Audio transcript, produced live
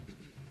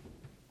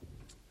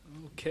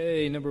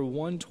Okay, number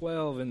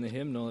 112 in the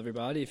hymnal,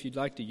 everybody, if you'd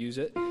like to use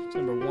it. It's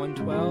number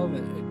 112,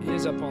 and it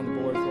is up on the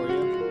board for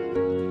you.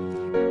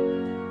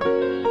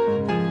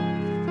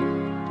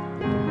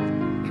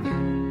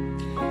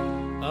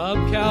 Up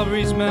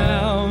Calvary's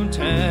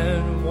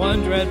mountain,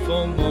 one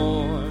dreadful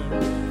morn,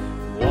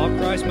 walked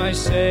Christ my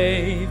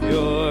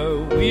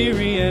Savior,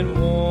 weary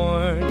and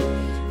worn,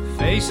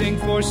 facing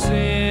for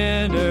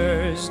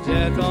sinners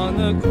death on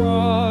the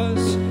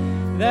cross,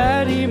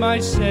 that he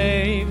might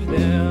save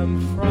them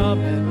from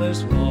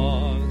endless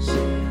loss.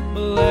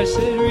 Blessed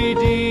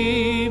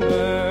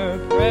Redeemer,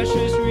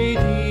 precious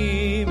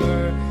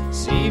Redeemer,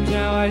 seems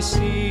now I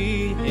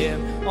see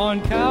him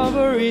on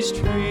Calvary's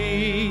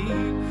tree,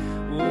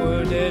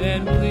 wounded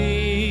and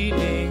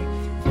bleeding,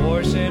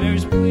 for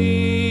sinners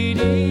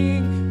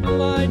pleading,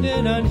 blind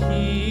and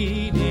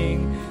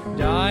unheeding,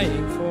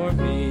 dying for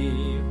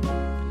me.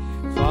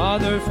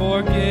 Father,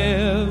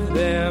 forgive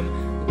them,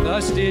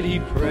 thus did he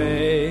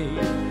pray,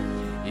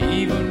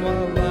 even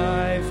while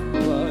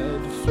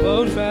lifeblood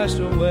flowed fast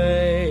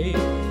away,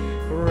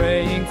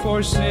 praying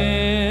for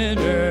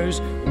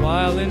sinners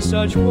while in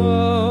such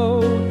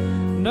woe.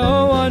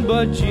 No one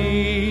but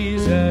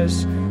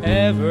Jesus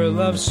ever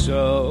loved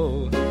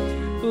so.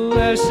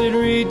 Blessed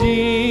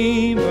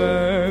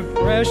Redeemer,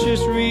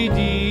 precious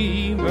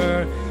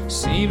Redeemer,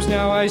 seems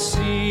now I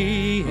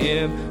see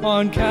him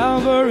on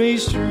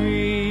Calvary's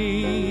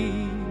tree,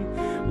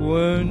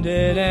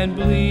 wounded and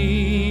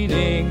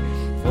bleeding,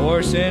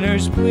 for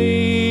sinners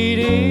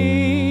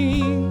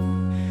pleading,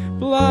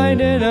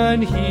 blind and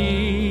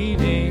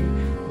unheeding,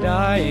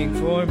 dying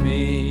for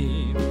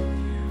me.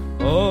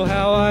 Oh,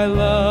 how I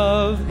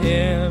love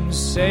him,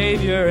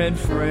 Savior and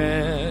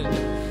friend.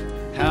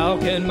 How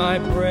can my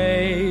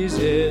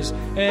praises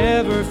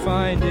ever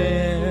find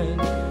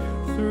end?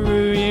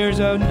 Through years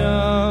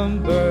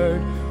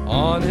unnumbered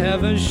on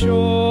heaven's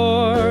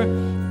shore,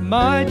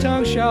 my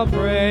tongue shall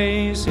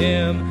praise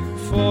him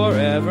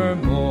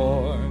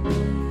forevermore.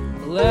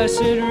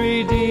 Blessed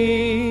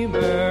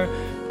Redeemer,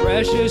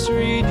 precious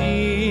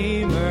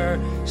Redeemer,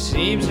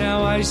 seems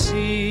now I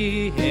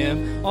see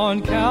him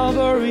on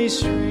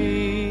Calvary's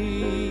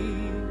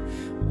tree,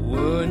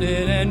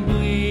 wounded and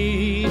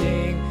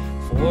bleeding,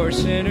 for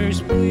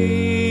sinners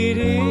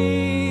pleading,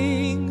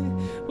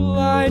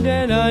 blind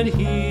and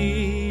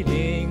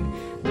unheeding,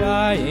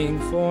 dying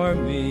for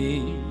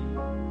me.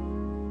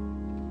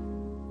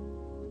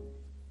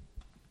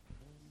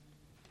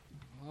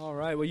 All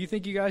right, well, you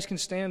think you guys can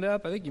stand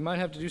up? I think you might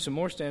have to do some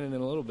more standing in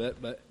a little bit,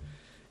 but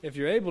if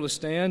you're able to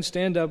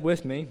stand up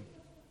with me.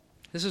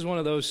 This is one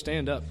of those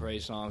stand-up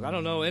praise songs. I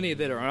don't know any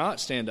that are not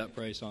stand-up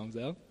praise songs,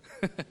 though.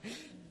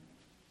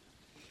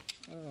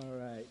 All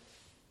right.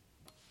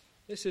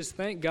 This is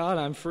Thank God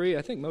I'm Free.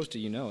 I think most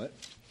of you know it.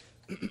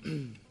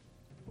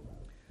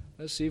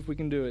 Let's see if we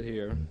can do it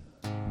here.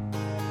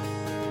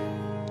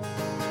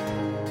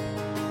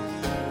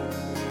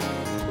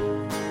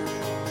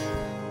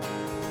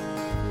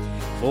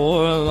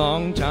 For a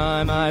long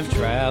time I've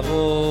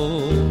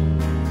traveled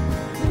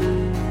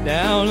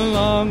down a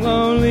long,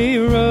 lonely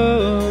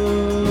road.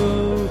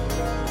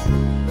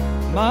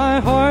 My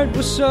heart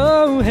was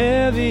so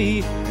heavy,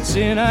 in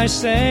sin I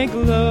sank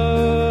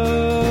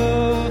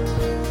low.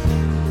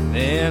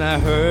 Then I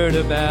heard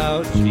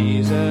about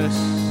Jesus.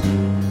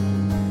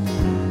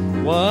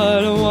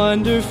 What a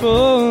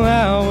wonderful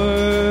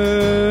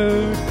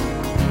hour.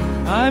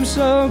 I'm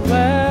so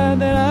glad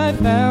that I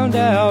found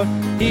out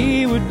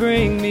he would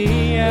bring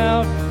me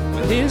out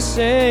with his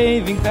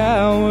saving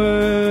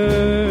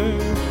power.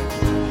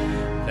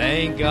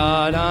 Thank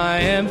God I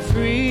am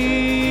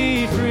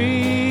free,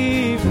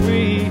 free,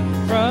 free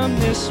from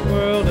this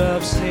world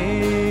of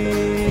sin.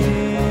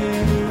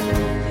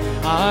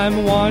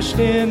 I'm washed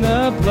in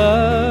the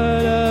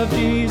blood of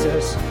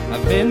Jesus.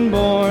 I've been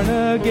born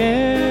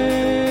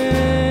again.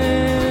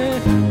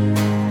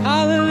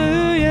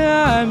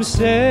 Hallelujah, I'm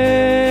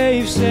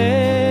saved,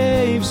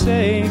 saved,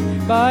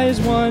 saved by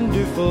his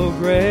wonderful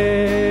grace.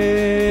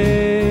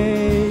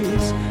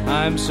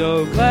 I'm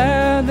so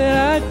glad that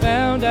I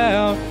found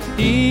out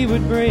he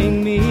would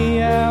bring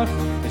me out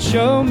and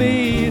show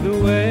me the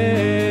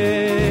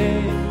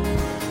way.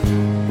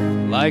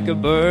 Like a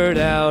bird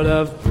out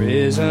of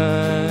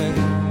prison,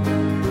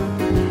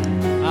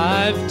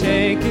 I've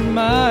taken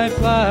my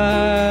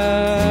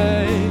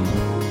flight.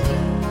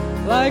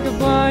 Like a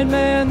blind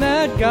man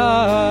that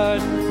God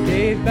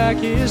gave back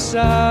his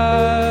sight.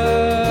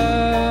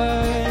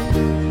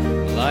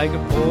 Like a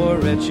poor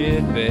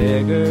wretched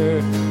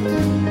beggar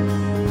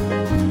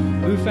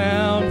who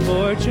found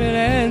fortune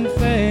and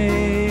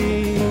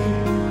fame.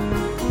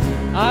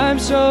 I'm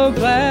so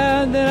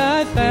glad that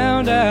I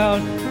found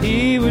out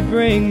he would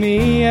bring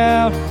me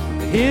out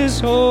with his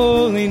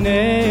holy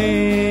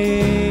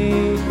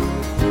name.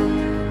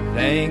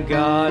 Thank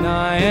God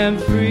I am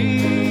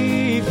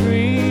free,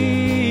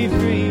 free,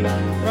 free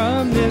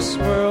from this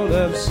world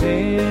of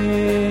sin.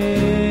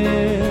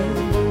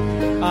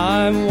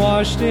 I'm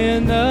washed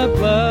in the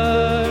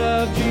blood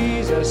of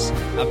Jesus.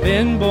 I've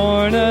been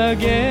born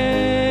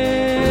again.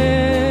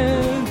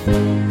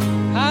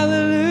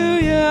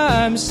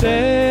 I'm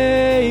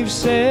saved,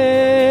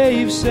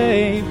 saved,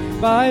 saved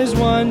by His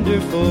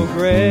wonderful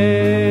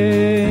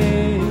grace.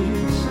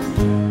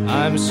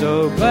 I'm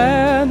so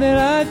glad that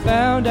I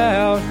found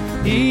out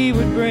He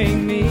would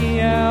bring me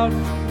out,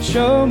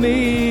 show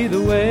me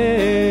the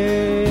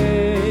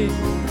way.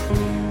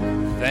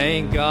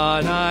 Thank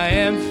God I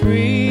am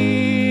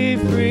free,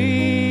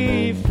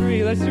 free,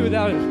 free. Let's do it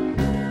without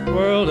a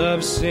world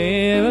of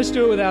sin. Let's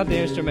do it without the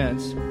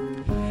instruments.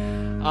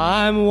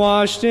 I'm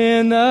washed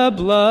in the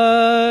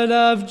blood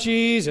of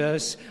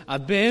Jesus.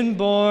 I've been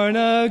born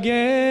again.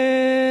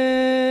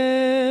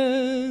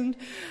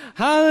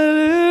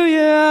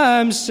 Hallelujah,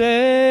 I'm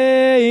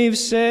saved,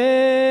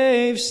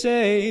 saved,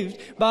 saved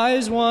by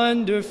His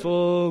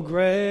wonderful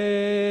grace.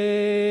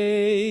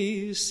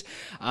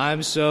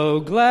 I'm so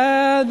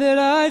glad that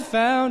I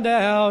found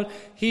out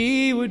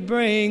He would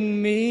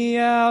bring me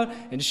out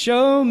and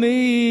show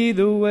me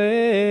the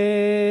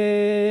way.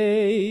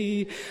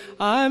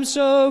 I'm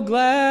so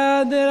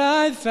glad that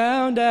I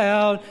found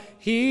out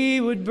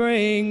He would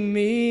bring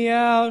me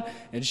out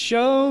and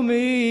show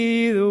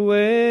me the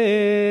way.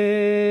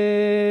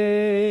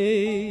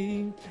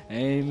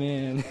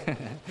 Amen.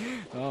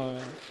 All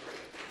right.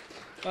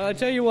 Well, I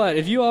tell you what,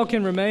 if you all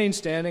can remain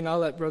standing, I'll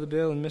let Brother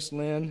Bill and Miss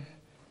Lynn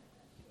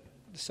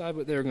decide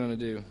what they're going to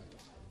do.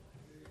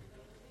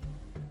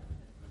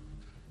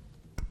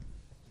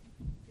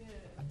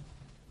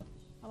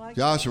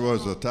 Joshua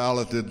was a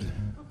talented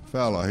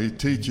fellow. He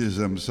teaches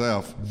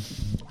himself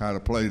how to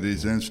play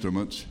these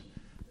instruments.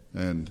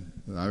 And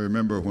I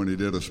remember when he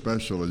did a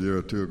special a year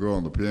or two ago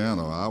on the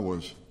piano, I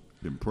was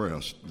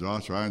impressed.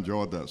 Joshua, I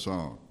enjoyed that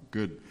song.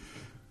 Good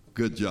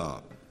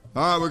job.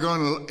 All right, we're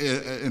going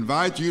to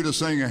invite you to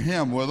sing a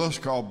hymn with us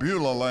called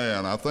Beulah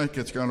Land. I think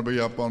it's going to be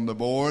up on the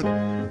board.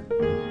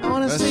 I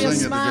want to see a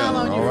smile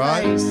on your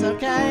face,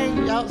 okay?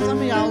 Some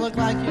of y'all look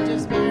like you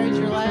just buried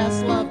your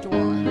last loved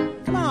one.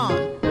 Come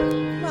on.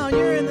 Come on,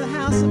 you're in the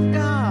house of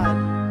God.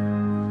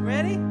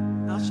 Ready?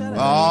 I'll shut up.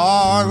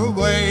 Far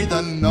away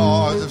the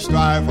noise of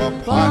strife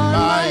upon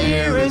my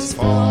ear is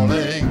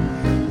falling.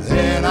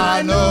 Then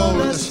I know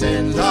the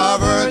sins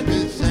of earth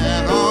is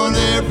set on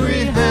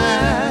every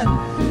hand.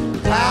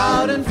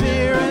 Doubt and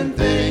fear and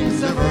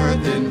things of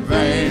earth in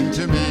vain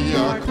to me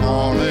are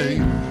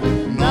calling.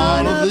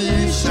 None of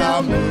these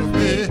shall move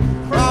me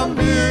from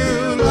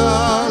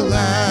Beulah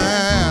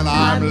land.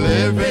 I'm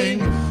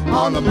living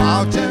on the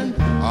mountain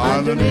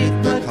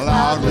underneath the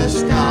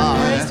cloudless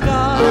sky.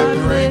 I'm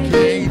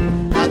drinking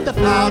at the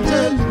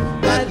fountain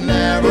that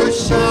never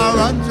shall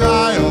run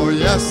dry. Oh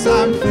yes,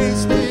 I'm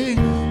feasting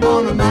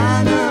on the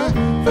manna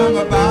from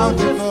a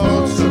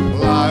bountiful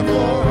supply,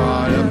 for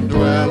I am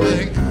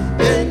dwelling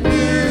in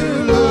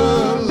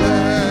Beulah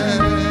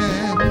land.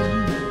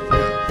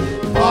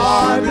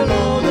 Far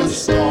below the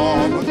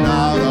storm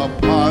without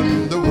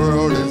upon the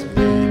world is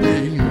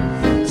beating.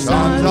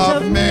 Sons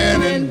of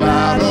men in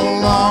battle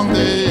long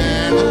the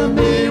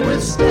enemy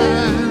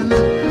withstand.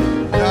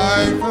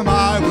 Dying from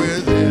high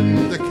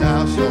within the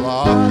castle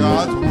of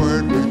God's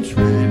word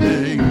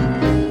retreating.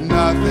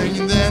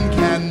 Nothing then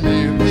can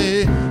move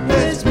me.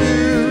 It's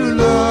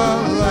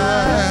Beulah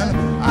land.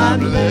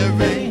 I'm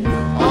living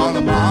on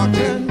a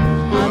mountain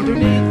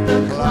underneath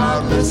the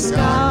cloudless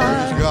sky.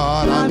 Praise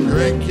God, I'm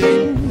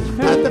drinking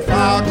at the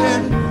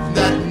fountain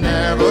that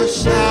never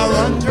shall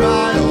run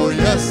dry. Oh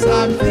yes,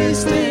 I'm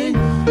feasting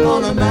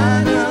on a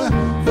manna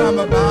from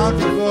a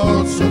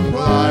bountiful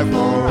supply,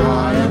 for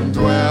I am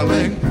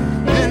dwelling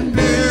in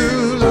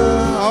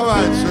Beulah. All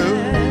right, Sue,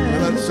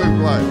 let's Sue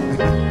play.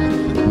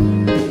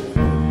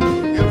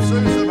 Give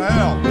Sue some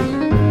help.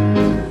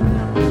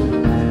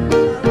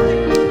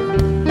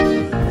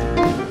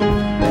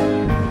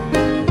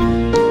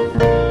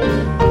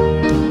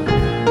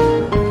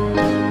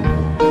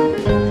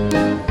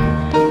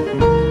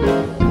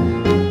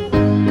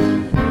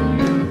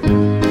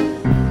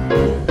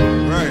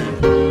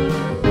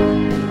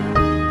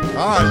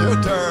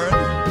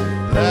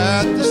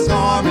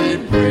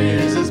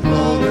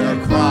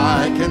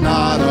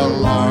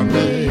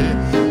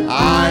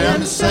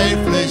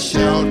 Safely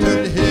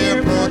sheltered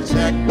here,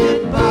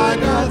 protected by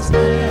God's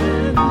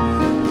hand.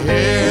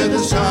 Here the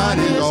sun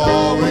is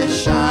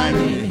always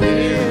shining,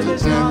 here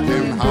nothing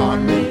can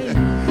harm me,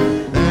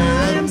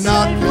 and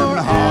nothing can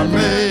harm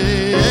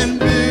me in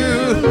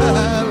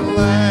Beulah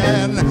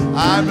land.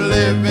 I'm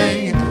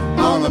living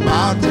on the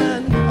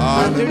mountain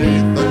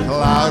underneath the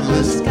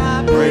cloudless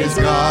sky. Praise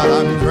God,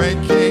 I'm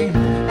drinking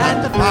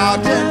at the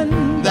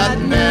fountain that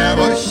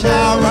never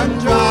shall run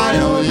dry.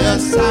 Oh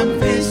yes, I'm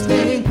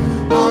feasting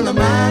on the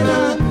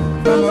manna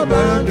from a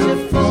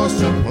bountiful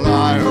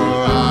supply.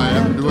 Oh, I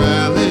am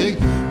dwelling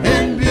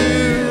in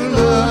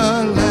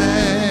Beulah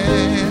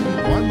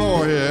land. One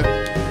more here.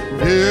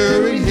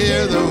 Viewing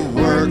here the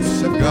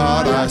works of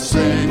God, I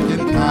sing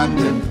in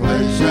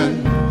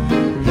contemplation.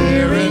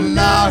 Hearing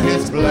now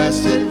His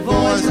blessed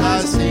voice,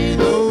 I see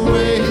the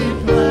way He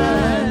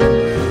planned.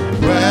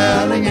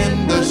 Dwelling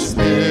in the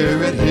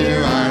Spirit,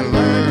 here I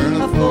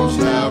learn of full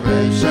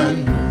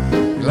salvation.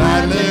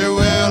 Gladly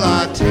will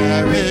I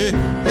tarry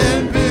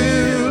in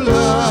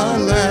Beulah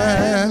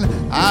land.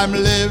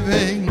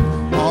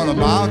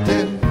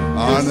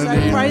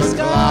 underneath praise the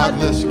God.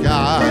 cloudless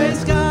sky.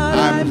 Praise God.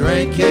 I'm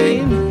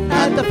drinking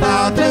at the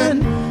fountain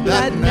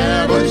that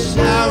never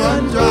shall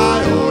run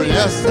dry. Oh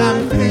yes,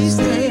 I'm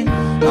feasting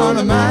on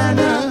a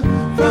manna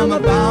from a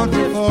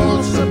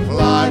bountiful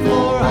supply.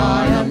 For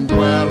I am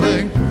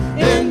dwelling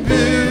in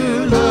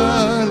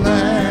Beulah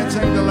land.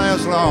 Sing the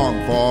last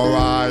long. For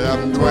I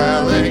am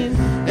dwelling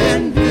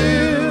in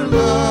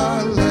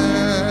Beulah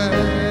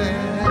land.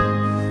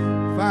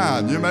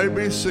 Fine, you may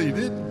be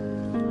seated.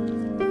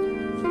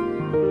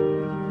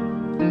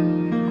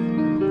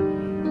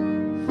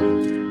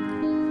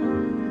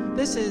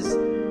 This is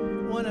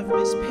one of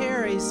Miss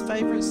Perry's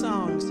favorite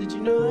songs. Did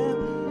you know that?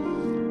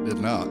 Did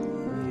not.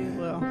 Yeah,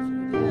 well,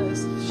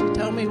 yes. She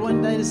told me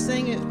one day to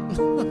sing it.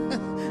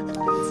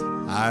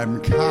 I'm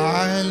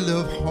kind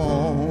of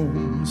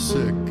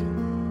homesick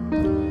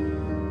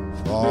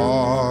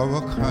for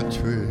a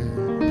country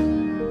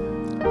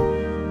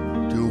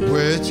to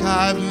which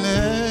I've never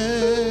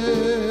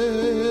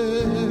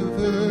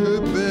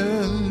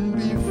been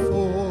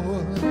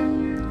before.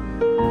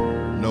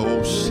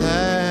 No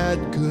sad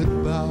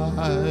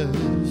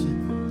goodbyes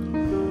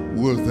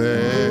will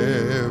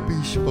there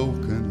be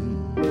spoken,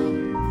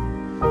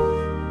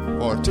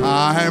 for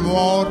time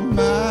won't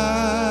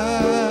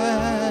matter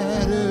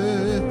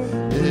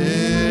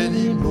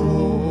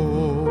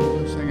anymore.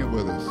 Sing it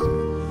with us.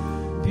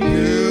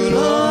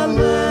 Beulah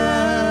land,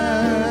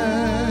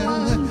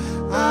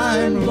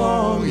 I'm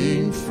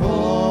longing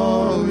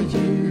for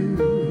you,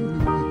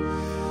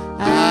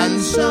 and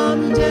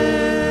someday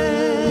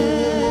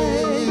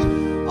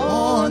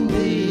on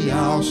thee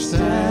I'll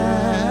stand.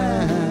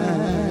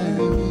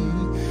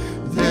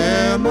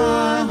 There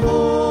my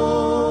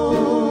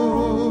home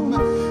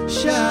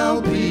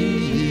shall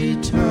be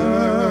eternal.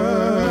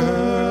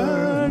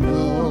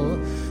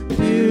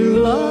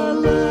 Beulah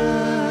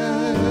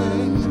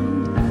land,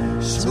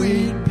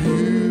 sweet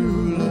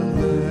Beulah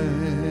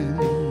land.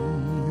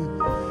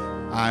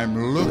 I'm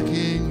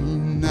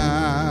looking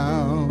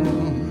now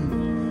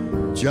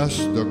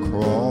just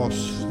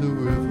across the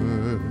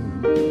river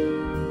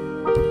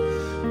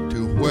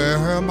to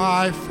where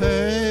my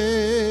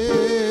faith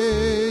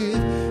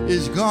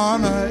is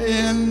gonna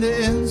end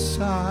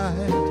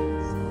inside.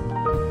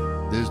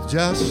 There's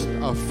just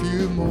a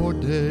few more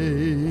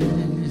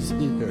days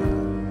here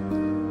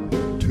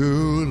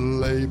to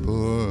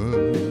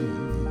labor,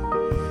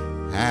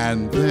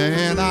 and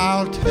then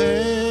I'll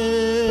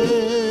take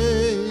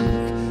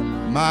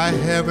my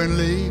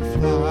heavenly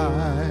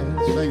flight.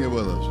 Sing it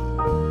with us.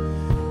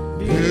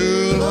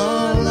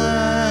 Beulah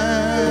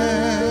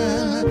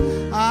land,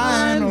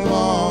 I'm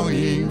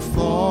longing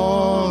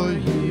for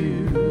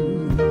you,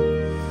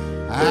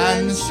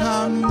 and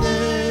someday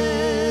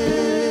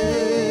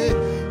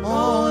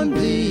on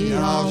thee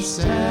I'll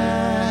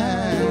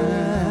stand.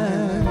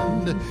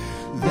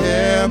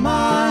 There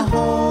my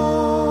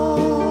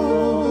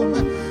home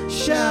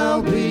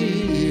shall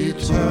be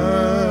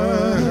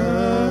eternal.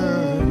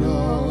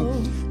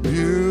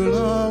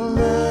 Beulah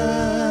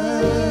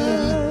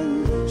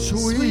land,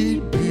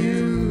 sweet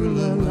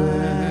Beulah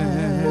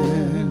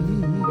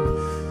land.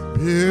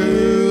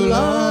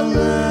 Beulah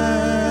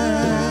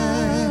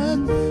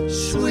land,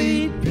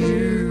 sweet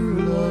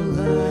Beulah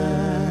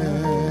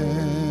land.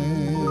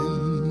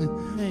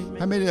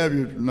 How many of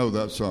you know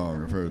that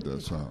song? Have heard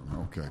that song?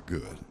 Okay,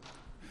 good.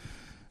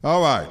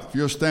 All right, if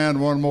you'll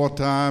stand one more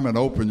time and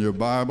open your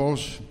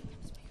Bibles.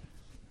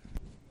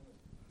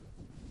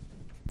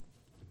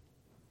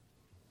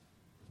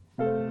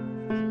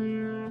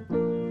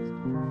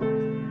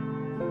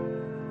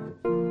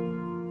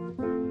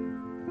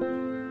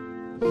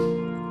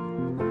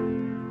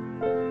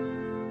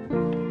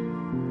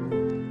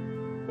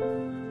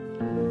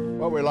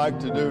 What we like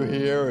to do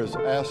here is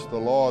ask the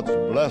Lord's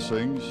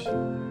blessings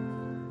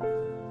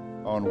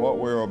on what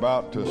we're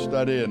about to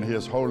study in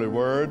His holy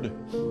word.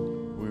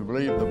 We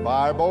believe the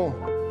Bible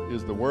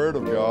is the Word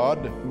of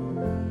God,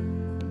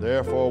 and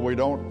therefore we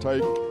don't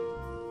take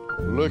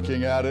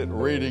looking at it,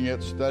 reading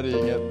it,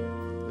 studying it,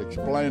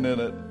 explaining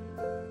it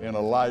in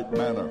a light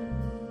manner.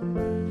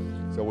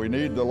 So we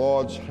need the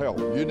Lord's help.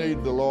 You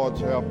need the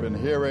Lord's help in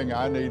hearing.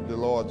 I need the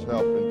Lord's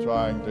help in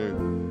trying to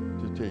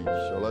teach.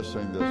 So let's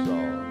sing this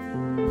song.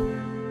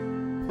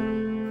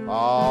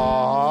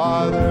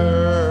 Father,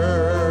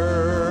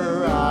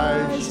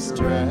 I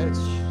stretch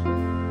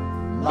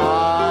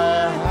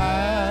my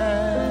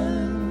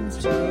hand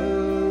to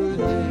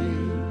thee.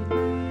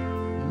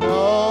 No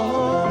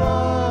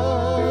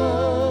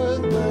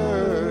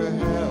other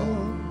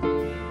help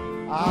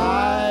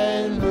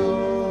I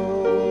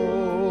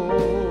know.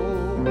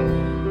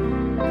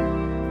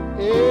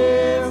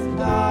 If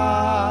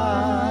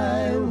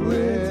I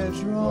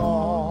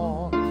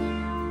withdraw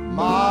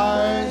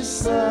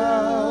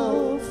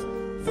myself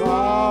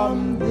from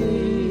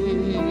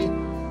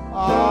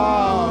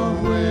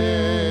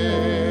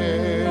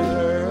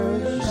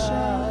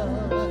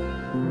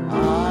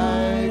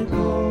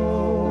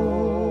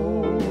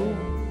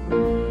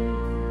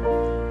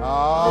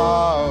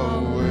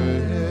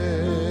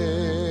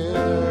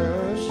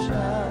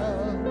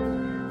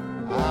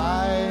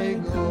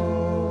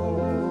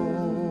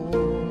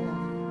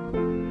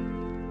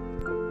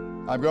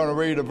I'm going to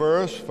read a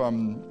verse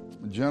from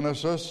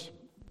Genesis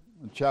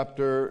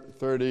chapter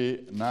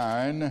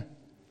 39.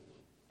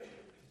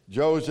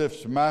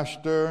 Joseph's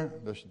master,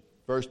 this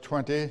verse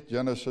 20,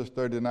 Genesis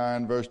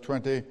 39, verse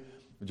 20.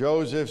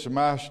 Joseph's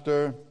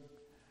master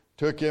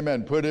took him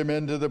and put him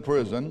into the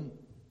prison,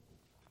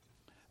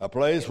 a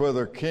place where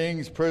the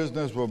king's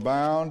prisoners were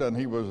bound, and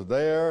he was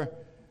there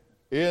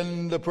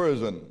in the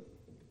prison.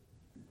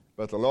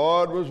 But the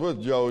Lord was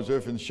with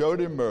Joseph and showed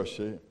him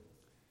mercy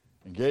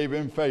and gave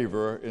him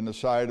favor in the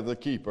sight of the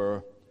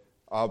keeper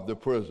of the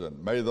prison.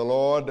 May the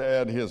Lord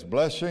add his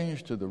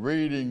blessings to the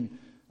reading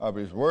of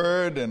his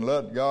word, and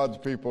let God's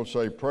people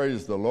say,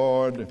 praise the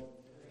Lord,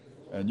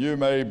 and you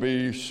may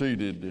be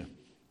seated.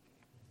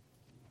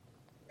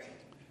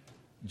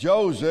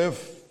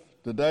 Joseph,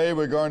 today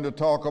we're going to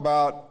talk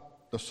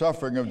about the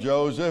suffering of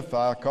Joseph.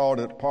 I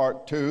called it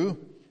part 2.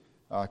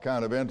 I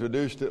kind of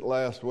introduced it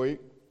last week,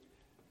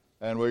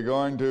 and we're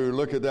going to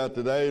look at that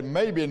today,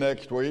 maybe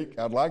next week.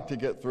 I'd like to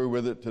get through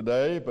with it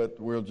today, but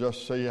we'll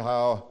just see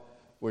how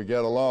we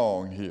get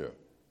along here.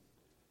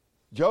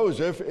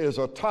 Joseph is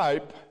a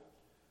type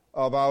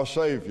of our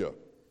Savior.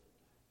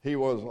 He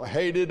was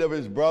hated of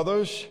his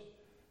brothers,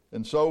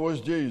 and so was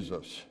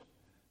Jesus.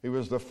 He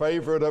was the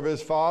favorite of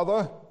his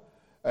father,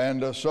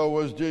 and so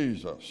was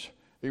Jesus.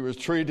 He was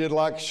treated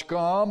like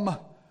scum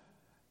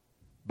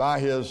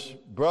by his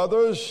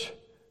brothers,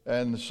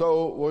 and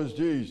so was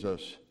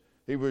Jesus.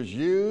 He was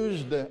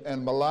used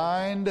and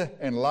maligned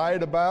and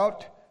lied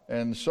about,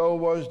 and so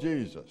was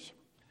Jesus.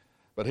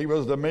 But he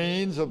was the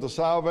means of the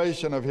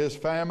salvation of his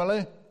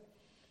family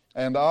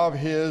and of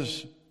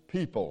his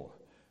people,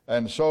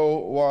 and so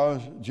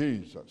was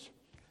Jesus.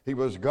 He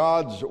was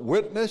God's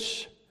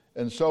witness,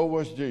 and so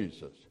was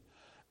Jesus.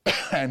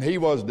 And he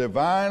was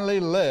divinely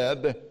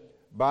led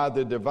by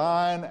the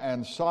divine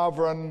and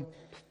sovereign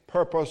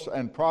purpose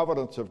and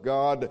providence of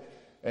God,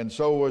 and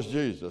so was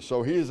Jesus.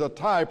 So he's a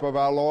type of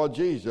our Lord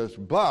Jesus,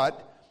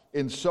 but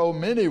in so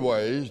many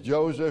ways,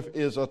 Joseph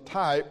is a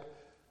type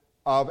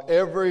of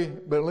every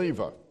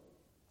believer.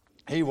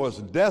 He was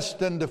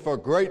destined for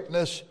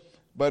greatness,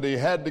 but he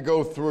had to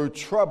go through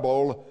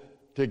trouble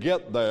to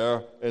get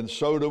there, and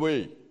so do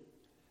we.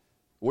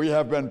 We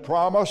have been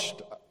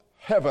promised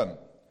heaven,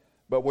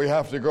 but we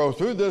have to go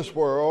through this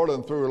world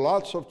and through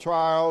lots of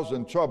trials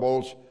and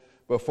troubles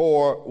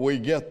before we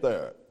get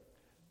there.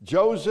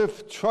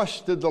 Joseph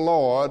trusted the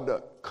Lord,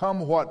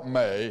 come what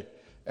may,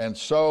 and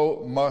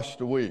so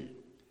must we.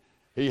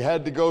 He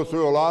had to go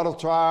through a lot of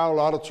trial, a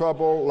lot of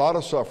trouble, a lot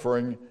of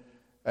suffering,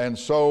 and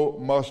so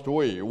must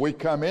we. We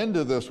come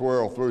into this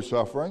world through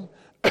suffering.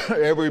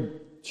 Every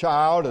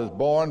child is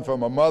born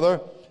from a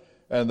mother,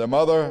 and the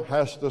mother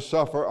has to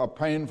suffer a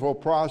painful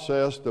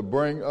process to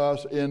bring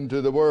us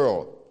into the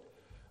world.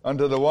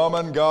 Unto the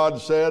woman,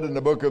 God said in the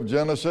book of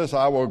Genesis,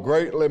 I will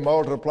greatly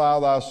multiply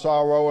thy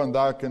sorrow and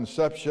thy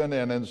conception,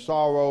 and in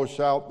sorrow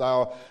shalt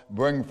thou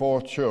bring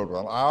forth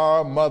children.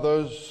 Our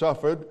mothers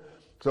suffered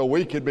so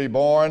we could be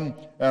born,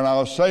 and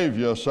our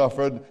Savior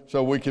suffered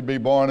so we could be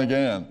born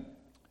again.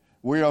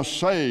 We are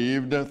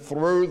saved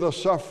through the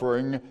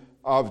suffering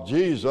of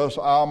Jesus,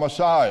 our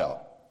Messiah.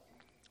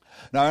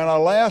 Now, in our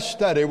last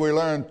study, we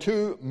learned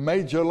 2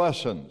 major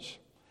lessons,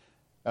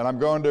 and I'm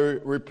going to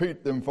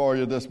repeat them for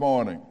you this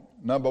morning.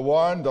 Number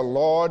 1, the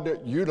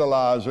Lord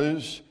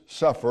utilizes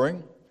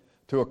suffering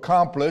to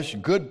accomplish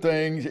good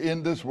things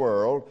in this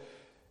world,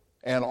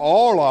 and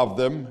all of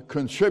them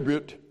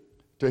contribute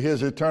to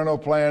his eternal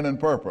plan and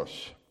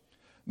purpose.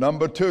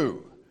 Number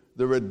 2,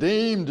 the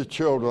redeemed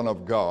children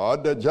of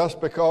God, just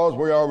because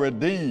we are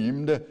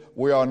redeemed,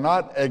 we are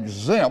not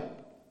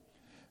exempt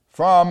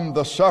from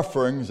the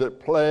sufferings that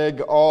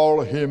plague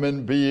all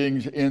human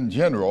beings in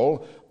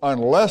general,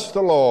 unless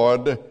the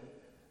Lord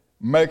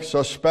makes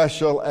a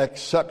special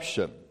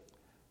exception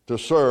to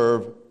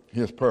serve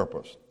his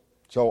purpose.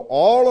 So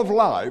all of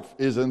life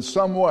is in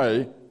some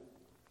way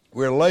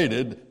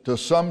related to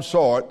some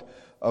sort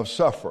of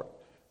suffering.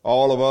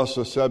 All of us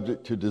are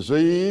subject to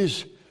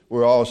disease,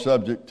 we're all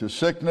subject to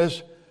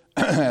sickness,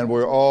 and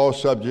we're all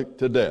subject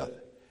to death.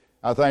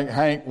 I think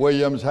Hank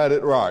Williams had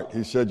it right.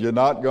 He said, you're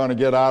not going to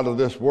get out of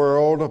this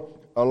world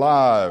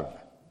alive.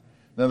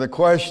 Now the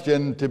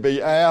question to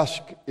be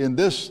asked in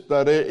this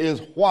study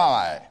is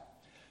why?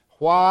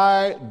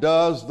 Why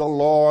does the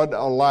Lord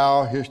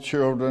allow his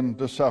children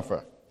to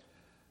suffer?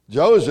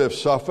 Joseph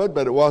suffered,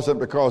 but it wasn't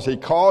because he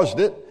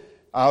caused it.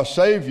 Our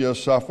Savior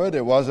suffered.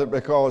 It wasn't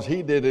because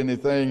he did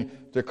anything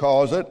to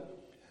cause it.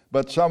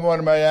 But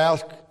someone may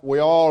ask, we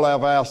all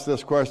have asked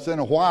this question,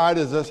 why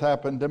does this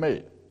happen to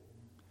me?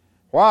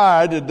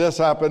 Why did this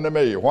happen to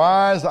me?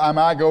 Why am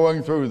I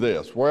going through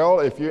this? Well,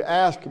 if you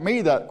ask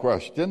me that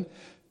question,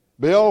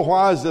 Bill,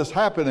 why is this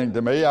happening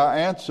to me?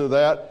 I answer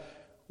that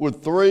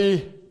with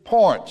 3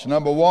 points.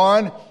 Number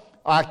 1,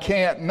 I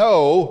can't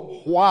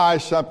know why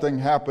something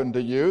happened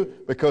to you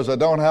because I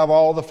don't have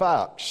all the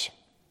facts.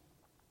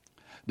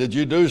 Did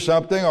you do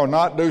something or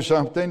not do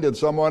something? Did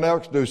someone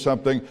else do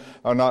something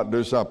or not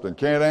do something?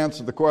 Can't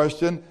answer the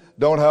question.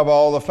 Don't have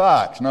all the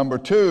facts. Number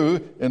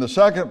 2, in the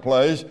second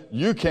place,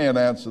 you can't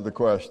answer the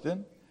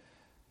question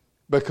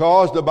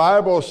because the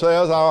Bible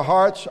says our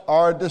hearts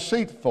are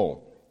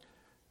deceitful.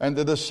 And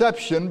the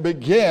deception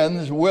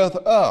begins with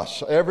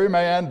us. Every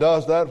man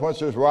does that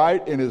which is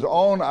right in his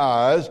own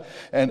eyes.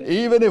 And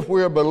even if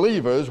we're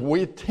believers,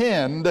 we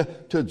tend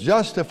to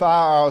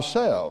justify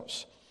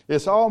ourselves.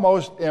 It's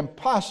almost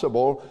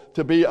impossible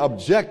to be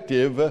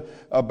objective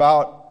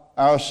about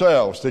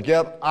ourselves, to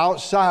get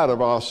outside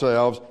of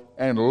ourselves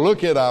and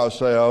look at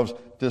ourselves,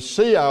 to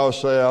see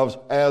ourselves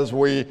as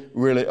we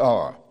really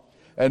are.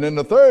 And in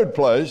the third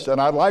place, and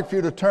I'd like for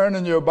you to turn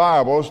in your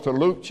Bibles to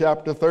Luke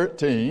chapter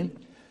 13.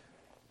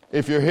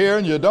 If you're here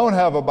and you don't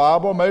have a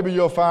Bible, maybe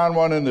you'll find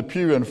one in the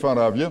pew in front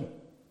of you.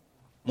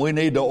 We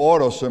need to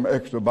order some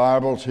extra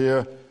Bibles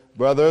here,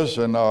 brothers,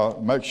 and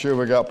make sure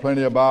we got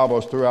plenty of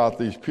Bibles throughout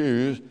these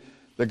pews.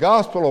 The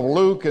Gospel of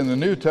Luke in the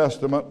New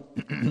Testament,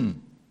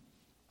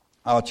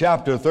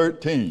 chapter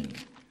 13.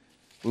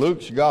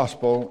 Luke's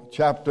Gospel,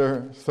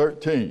 chapter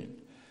 13.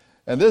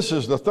 And this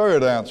is the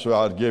third answer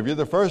I'd give you.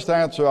 The first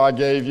answer I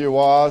gave you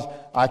was,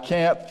 I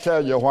can't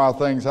tell you why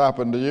things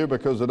happen to you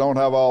because I don't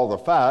have all the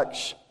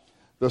facts.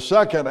 The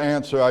second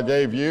answer I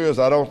gave you is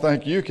I don't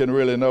think you can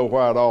really know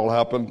why it all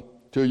happened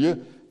to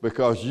you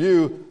because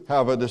you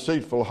have a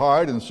deceitful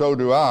heart and so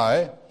do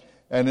I.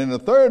 And in the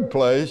third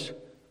place,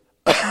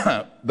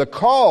 the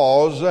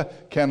cause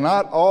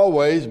cannot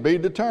always be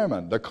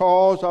determined. The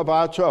cause of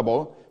our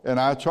trouble and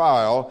our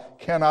trial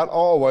cannot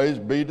always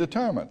be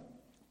determined.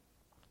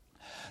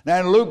 Now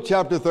in Luke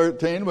chapter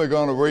 13, we're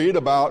going to read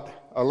about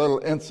a little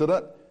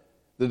incident.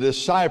 The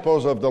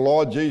disciples of the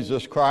Lord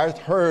Jesus Christ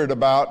heard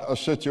about a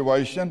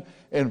situation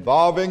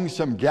involving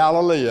some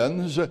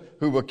Galileans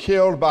who were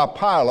killed by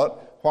Pilate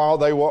while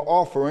they were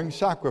offering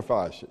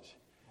sacrifices.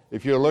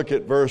 If you look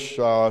at verse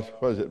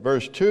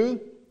 2?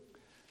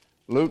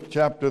 Luke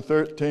chapter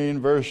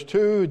 13, verse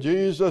 2,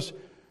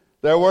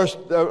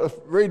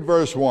 read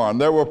verse 1.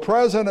 There were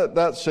present at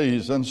that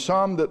season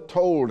some that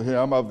told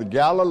him of the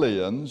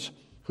Galileans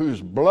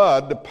whose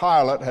blood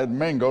Pilate had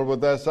mingled with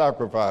their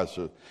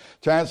sacrifices.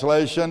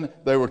 Translation,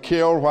 they were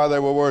killed while they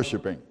were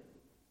worshiping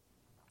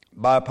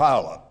by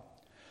Pilate.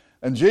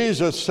 And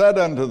Jesus said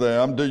unto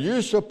them, do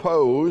you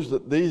suppose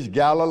that these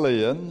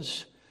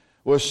Galileans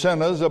were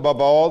sinners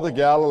above all the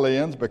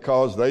Galileans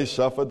because they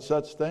suffered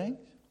such things?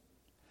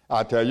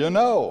 I tell you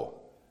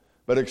no.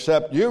 But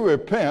except you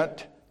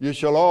repent, you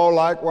shall all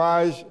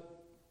likewise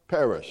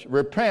perish.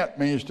 Repent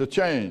means to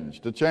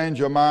change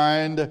your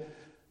mind.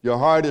 Your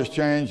heart is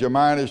changed, your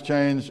mind is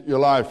changed, your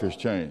life is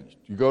changed.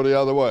 You go the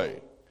other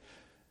way.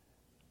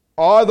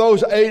 Are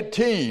those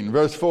 18,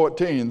 verse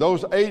 14,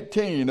 those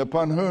 18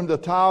 upon whom the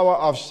tower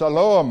of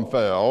Siloam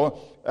fell,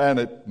 and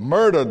it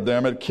murdered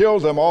them, it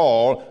killed them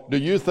all, do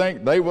you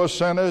think they were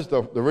sinners?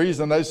 The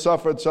reason they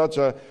suffered such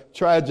a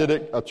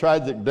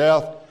tragic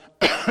death,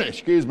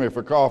 excuse me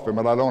for coughing,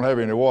 but I don't have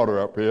any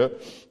water up here,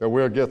 but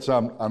we'll get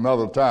some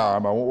another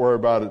time. I won't worry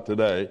about it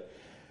today.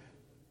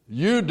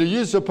 Do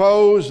you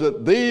suppose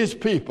that these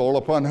people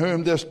upon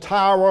whom this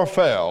tower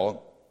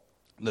fell,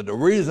 that the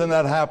reason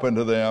that happened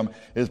to them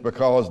is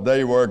because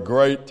they were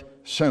great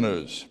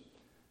sinners?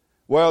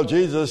 Well,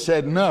 Jesus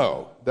said,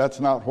 no, that's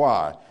not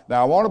why.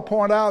 Now, I want to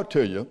point out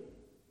to you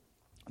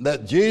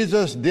that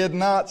Jesus did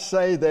not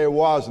say there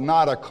was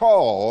not a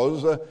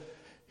cause.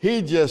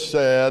 He just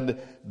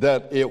said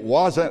that it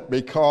wasn't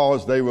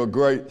because they were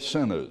great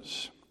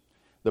sinners.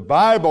 The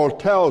Bible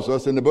tells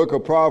us in the book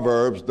of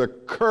Proverbs, the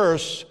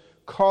curse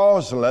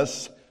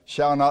causeless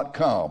shall not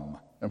come.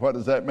 And what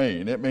does that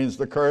mean? It means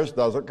the curse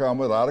doesn't come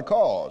without a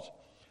cause.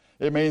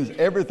 It means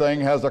everything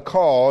has a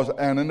cause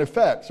and an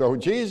effect. So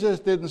Jesus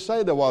didn't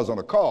say there wasn't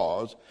a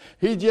cause.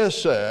 He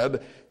just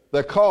said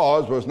the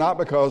cause was not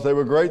because they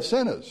were great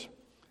sinners.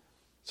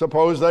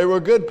 Suppose they were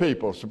good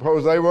people.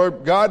 Suppose they were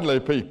godly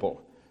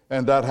people,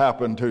 and that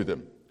happened to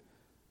them.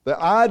 The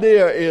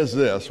idea is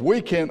this: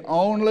 we can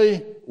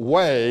only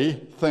weigh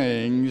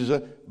things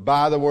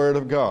by the Word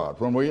of God.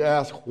 When we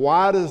ask,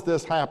 why does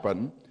this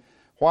happen?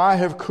 Why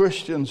have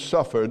Christians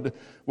suffered?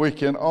 We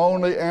can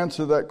only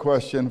answer that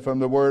question from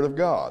the Word of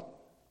God.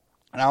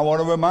 And I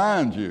want to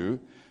remind you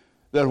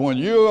that when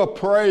you are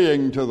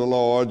praying to the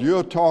Lord,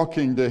 you're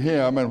talking to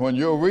Him, and when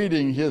you're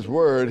reading His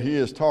Word, He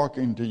is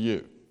talking to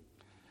you.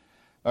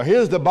 Now,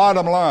 here's the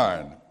bottom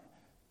line.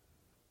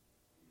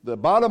 The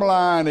bottom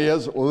line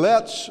is,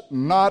 let's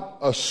not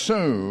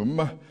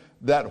assume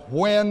that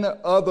when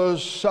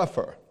others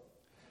suffer,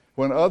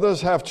 when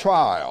others have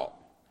trial,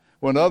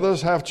 when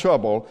others have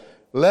trouble,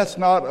 let's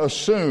not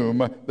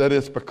assume that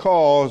it's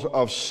because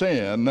of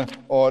sin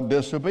or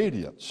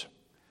disobedience.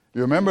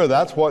 You remember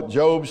that's what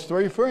Job's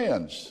 3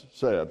 friends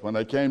said when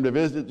they came to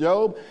visit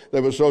Job.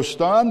 They were so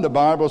stunned, the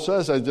Bible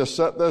says, they just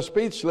sat there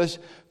speechless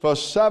for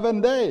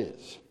 7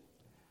 days.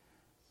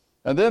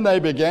 And then they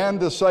began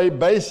to say,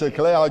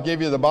 basically, I'll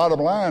give you the bottom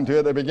line to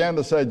it, they began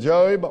to say,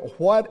 Job,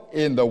 what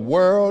in the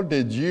world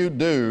did you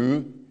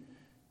do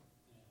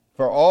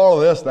for all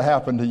of this to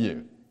happen to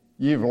you?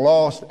 You've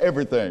lost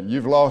everything.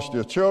 You've lost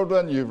your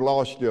children, you've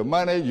lost your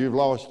money, you've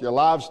lost your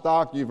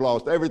livestock, you've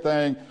lost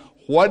everything.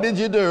 What did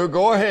you do?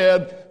 Go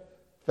ahead,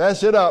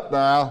 fess it up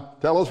now.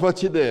 Tell us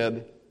what you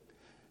did.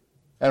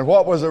 And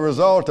what was the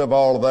result of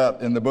all of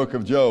that in the book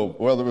of Job?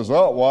 Well, the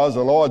result was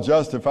the Lord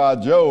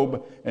justified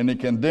Job and he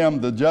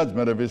condemned the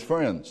judgment of his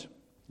friends.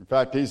 In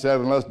fact, he said,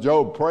 unless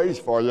Job prays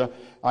for you,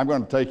 I'm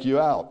going to take you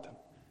out.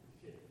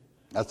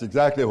 That's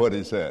exactly what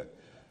he said.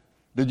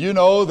 Did you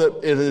know that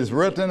it is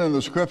written in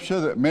the scripture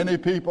that many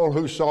people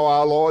who saw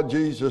our Lord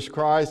Jesus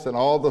Christ and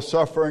all the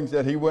sufferings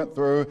that he went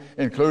through,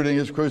 including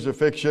his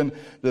crucifixion,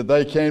 that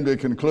they came to the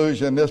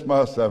conclusion this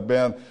must have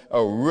been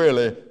a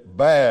really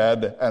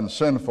bad and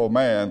sinful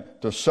man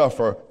to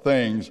suffer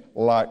things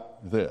like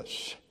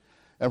this?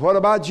 And what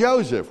about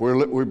Joseph?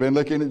 We've been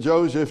looking at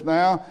Joseph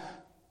now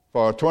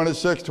for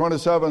 26,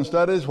 27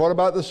 studies. What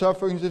about the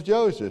sufferings of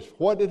Joseph?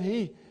 What did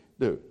he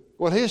do?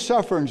 Well, his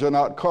sufferings are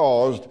not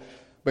caused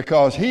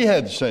because he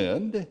had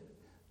sinned,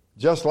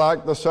 just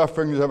like the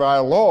sufferings of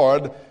our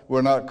Lord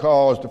were not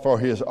caused for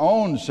his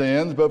own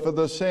sins, but for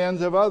the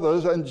sins of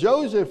others. And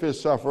Joseph is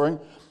suffering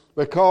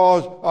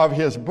because of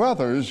his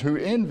brothers who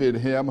envied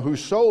him, who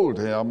sold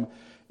him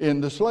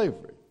into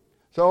slavery.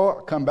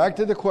 So come back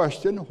to the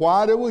question,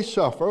 why do we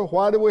suffer?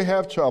 Why do we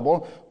have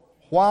trouble?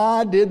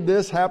 Why did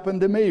this happen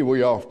to me,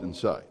 we often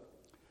say.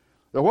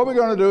 So what we're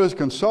going to do is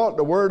consult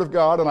the Word of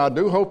God, and I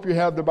do hope you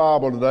have the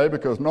Bible today,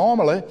 because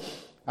normally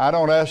I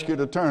don't ask you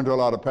to turn to a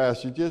lot of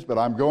passages, but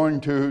I'm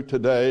going to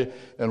today,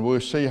 and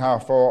we'll see how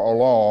far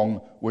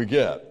along we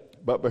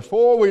get. But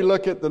before we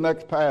look at the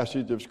next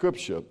passage of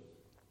Scripture,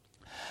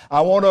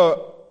 I want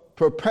to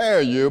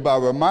prepare you by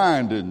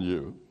reminding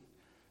you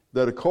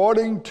that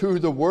according to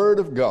the Word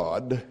of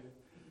God,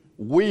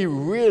 we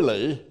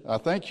really, I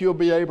think you'll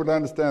be able to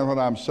understand what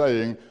I'm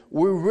saying,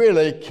 we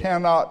really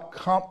cannot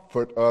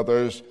comfort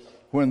others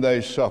when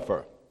they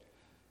suffer.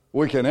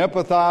 We can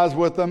empathize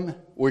with them.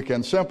 We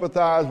can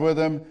sympathize with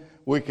them.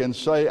 We can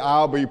say,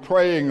 I'll be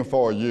praying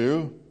for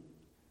you.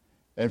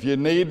 If you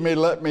need me,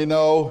 let me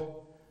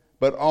know.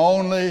 But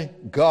only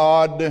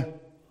God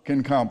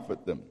can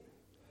comfort them.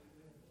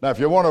 Now, if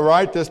you want to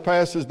write this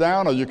passage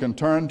down, or you can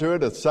turn to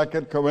it, it's 2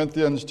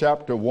 Corinthians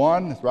chapter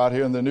 1. It's right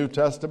here in the New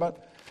Testament.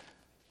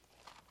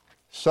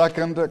 2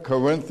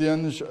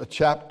 Corinthians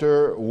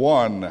chapter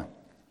 1.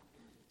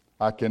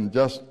 I can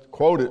just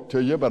quote it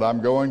to you, but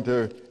I'm going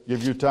to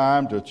give you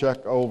time to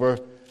check over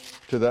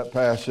to that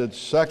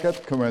passage. 2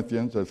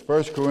 Corinthians, that's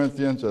 1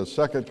 Corinthians, that's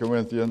 2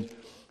 Corinthians,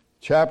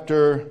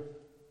 chapter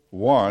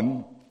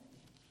 1.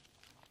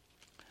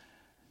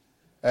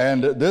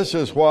 And this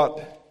is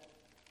what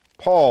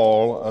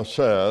Paul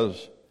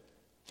says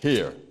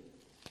here.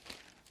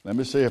 Let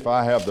me see if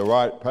I have the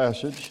right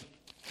passage.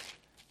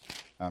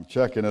 I'm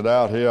checking it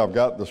out here. I've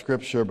got the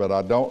scripture, but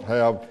I don't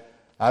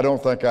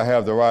think I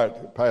have the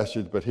right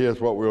passage, but here's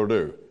what we'll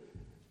do.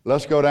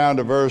 Let's go down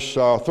to verse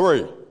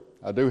 3.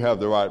 I do have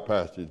the right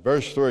passage.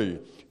 Verse 3.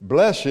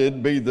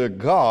 Blessed be the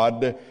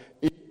God,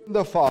 even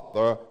the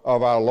Father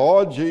of our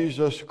Lord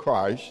Jesus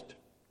Christ,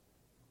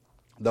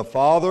 the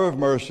Father of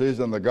mercies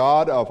and the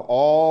God of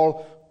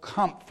all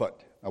comfort.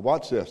 Now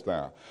watch this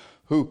now.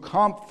 Who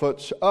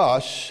comforts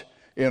us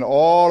in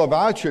all of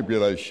our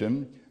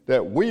tribulation,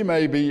 that we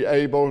may be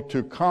able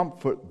to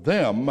comfort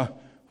them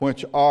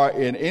which are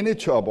in any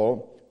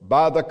trouble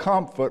by the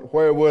comfort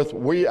wherewith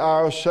we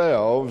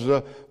ourselves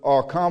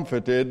are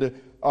comforted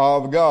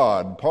of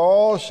God.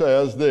 Paul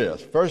says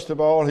this. First of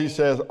all, he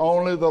says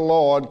only the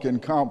Lord can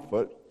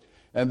comfort.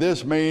 And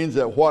this means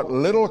that what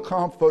little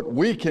comfort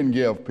we can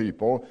give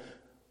people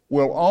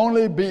will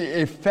only be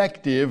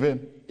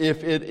effective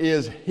if it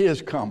is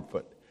His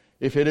comfort,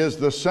 if it is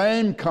the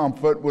same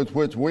comfort with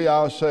which we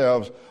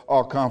ourselves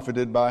are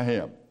comforted by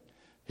Him.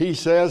 He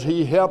says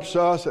He helps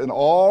us in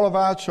all of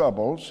our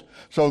troubles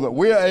so that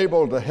we are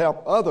able to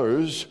help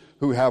others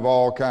who have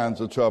all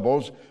kinds of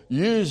troubles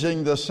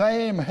using the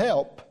same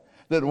help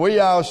that we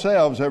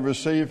ourselves have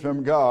received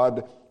from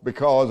God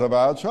because of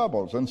our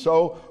troubles. And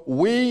so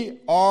we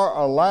are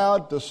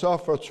allowed to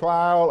suffer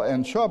trial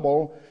and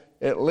trouble.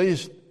 At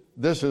least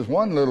this is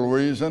one little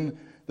reason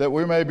that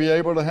we may be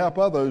able to help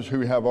others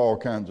who have all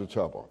kinds of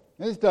trouble.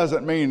 This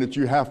doesn't mean that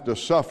you have to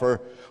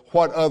suffer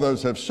what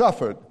others have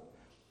suffered.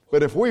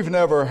 But if we've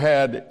never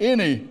had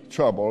any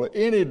trouble,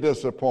 any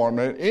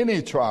disappointment,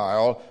 any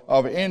trial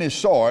of any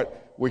sort,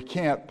 we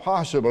can't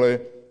possibly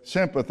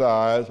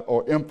sympathize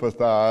or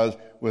empathize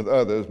with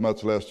others,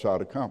 much less try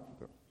to comfort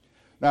them.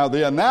 Now,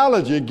 the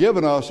analogy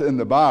given us in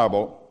the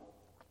Bible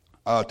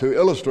to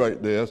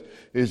illustrate this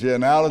is the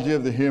analogy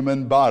of the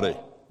human body.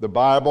 The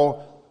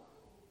Bible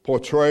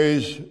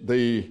portrays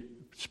the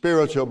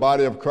spiritual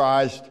body of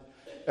Christ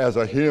as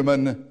a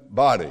human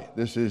body.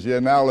 This is the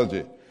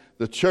analogy.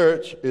 The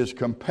church is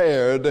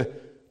compared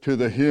to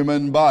the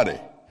human body.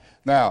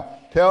 Now,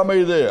 tell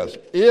me this.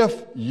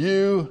 If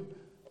you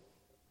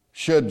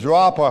should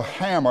drop a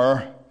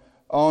hammer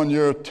on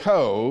your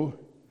toe,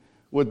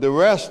 would the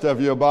rest of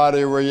your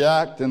body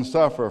react and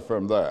suffer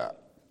from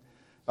that?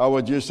 Or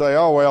would you say,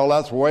 oh, well,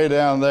 that's way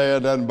down there,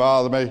 it doesn't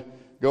bother me,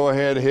 go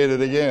ahead and hit it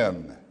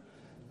again?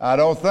 I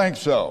don't think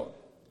so.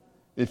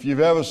 If you've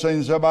ever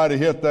seen somebody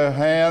hit their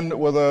hand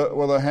with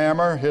a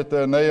hammer, hit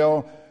their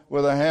nail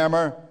with a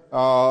hammer,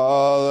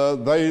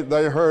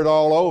 they hurt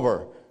all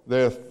over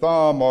their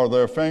thumb or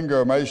their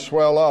finger may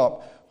swell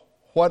up.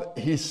 What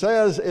he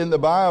says in the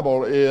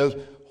Bible is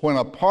when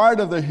a part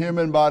of the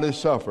human body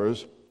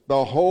suffers,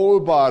 the whole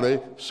body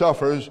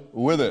suffers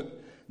with it.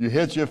 You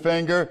hit your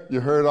finger, you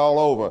hurt all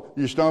over.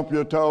 You stump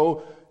your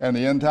toe, and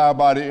the entire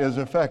body is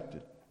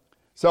affected.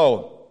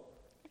 So,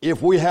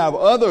 if we have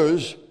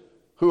others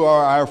who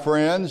are our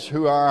friends,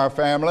 who are our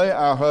family,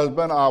 our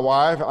husband, our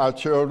wife, our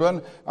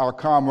children, our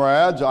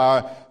comrades,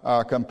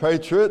 our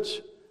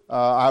compatriots,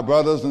 our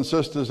brothers and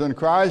sisters in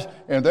Christ,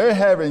 and they're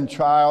having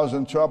trials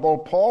and trouble,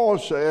 Paul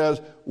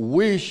says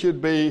we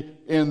should be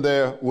in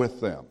there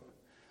with them.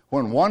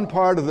 When one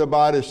part of the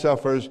body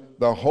suffers,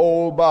 the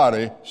whole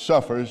body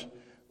suffers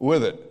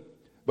with it.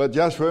 But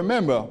just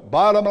remember,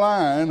 bottom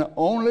line,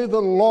 only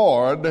the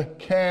Lord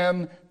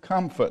can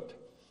comfort.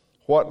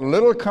 What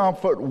little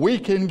comfort we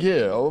can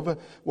give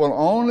will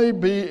only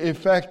be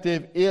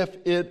effective if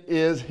it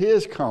is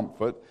His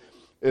comfort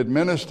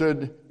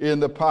administered in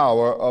the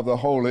power of the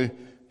Holy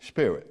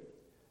Spirit.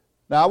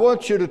 Now I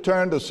want you to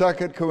turn to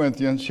 2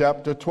 Corinthians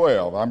chapter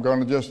 12. I'm going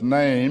to just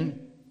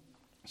name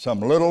some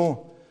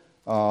little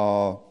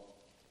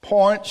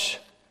points,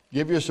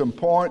 give you some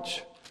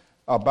points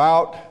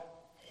about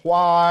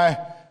why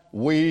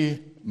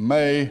we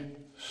may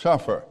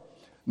suffer.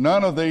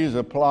 None of these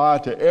apply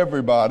to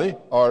everybody,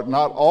 or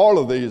not all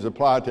of these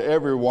apply to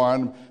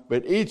everyone,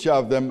 but each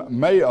of them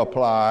may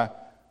apply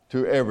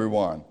to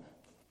everyone.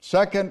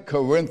 2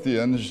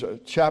 Corinthians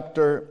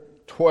chapter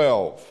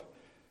 12.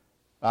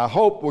 I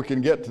hope we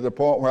can get to the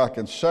point where I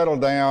can settle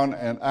down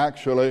and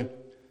actually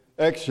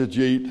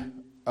exegete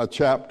a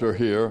chapter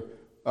here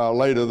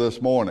later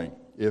this morning.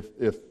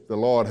 If the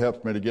Lord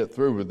helps me to get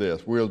through with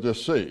this, we'll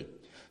just see.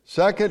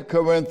 2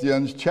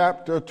 Corinthians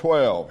chapter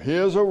 12.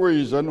 Here's a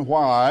reason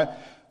why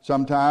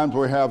sometimes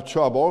we have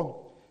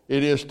trouble.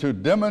 It is to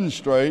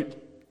demonstrate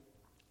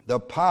the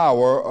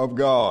power of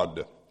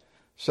God.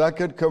 2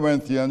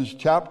 Corinthians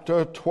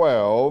chapter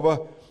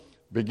 12,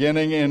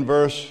 beginning in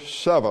verse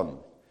 7.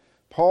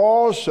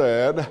 Paul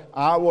said,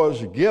 I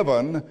was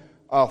given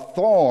a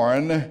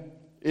thorn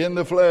in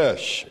the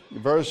flesh.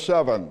 Verse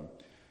 7.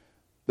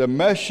 The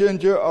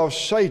messenger of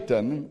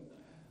Satan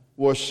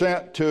was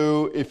sent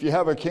to, if you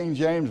have a King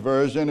James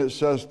Version, it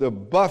says to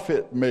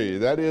buffet me,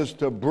 that is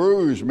to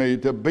bruise me,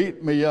 to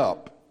beat me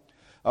up.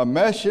 A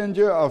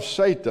messenger of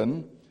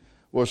Satan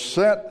was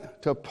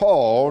sent to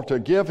Paul to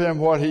give him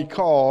what he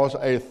calls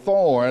a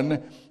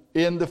thorn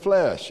in the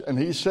flesh. And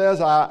he says,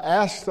 I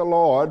asked the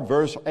Lord,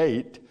 verse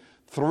 8,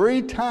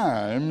 3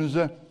 times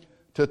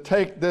to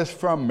take this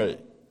from me.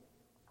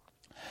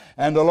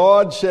 And the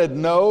Lord said,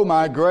 no,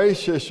 my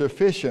grace is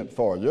sufficient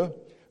for you.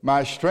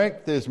 My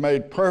strength is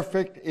made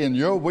perfect in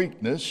your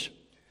weakness.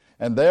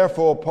 And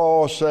therefore,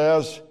 Paul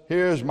says,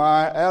 here's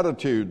my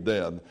attitude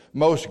then.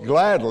 Most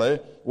gladly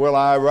will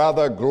I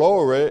rather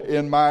glory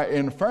in my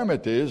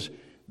infirmities,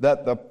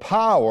 that the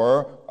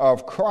power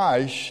of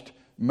Christ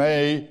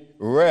may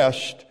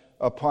rest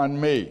upon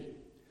me.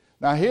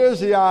 Now here's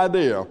the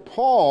idea.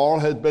 Paul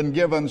had been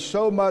given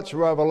so much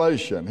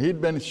revelation.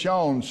 He'd been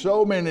shown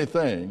so many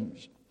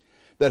things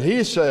that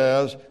he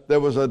says there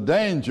was a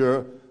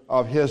danger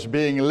of his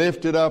being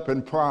lifted up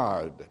in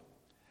pride.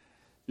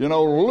 You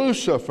know,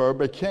 Lucifer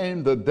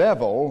became the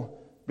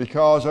devil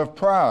because of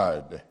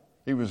pride.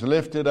 He was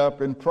lifted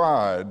up in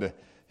pride.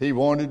 He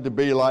wanted to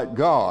be like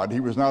God. He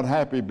was not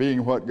happy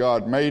being what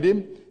God made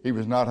him. He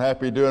was not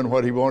happy doing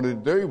what he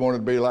wanted to do. He wanted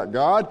to be like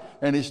God.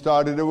 And he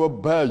started a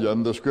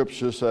rebellion, the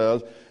Scripture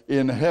says,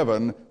 in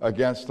heaven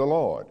against the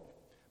Lord.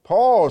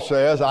 Paul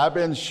says, I've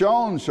been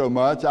shown so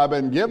much, I've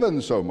been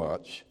given so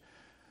much,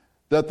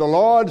 that the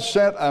Lord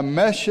sent a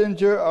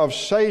messenger of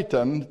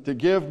Satan to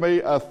give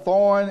me a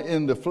thorn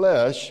in the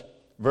flesh,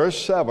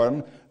 verse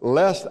 7,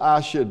 lest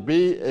I should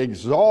be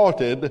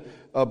exalted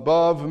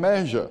above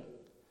measure.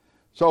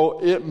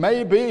 So it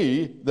may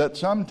be that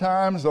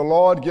sometimes the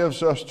Lord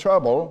gives us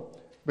trouble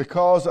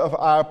because of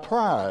our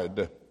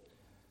pride.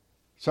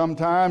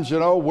 Sometimes,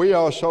 we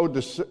are so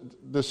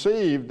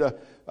deceived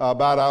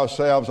about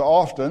ourselves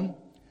often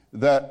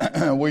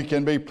that we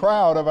can be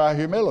proud of our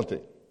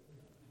humility.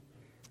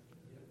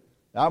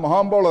 I'm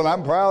humble and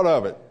I'm proud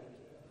of it.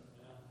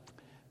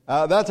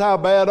 That's how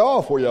bad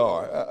off we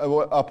are,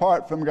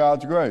 apart from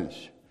God's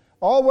grace.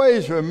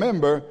 Always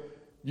remember,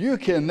 you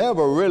can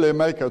never really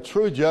make a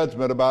true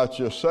judgment about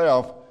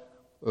yourself.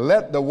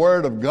 Let the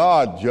Word of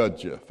God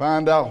judge you.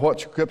 Find out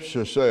what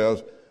Scripture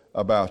says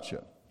about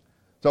you.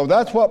 So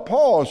that's what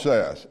Paul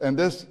says. And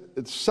this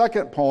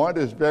second point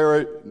is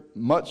very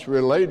much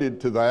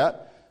related to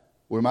that.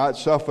 We might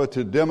suffer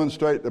to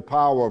demonstrate the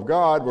power of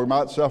God. We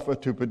might suffer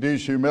to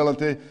produce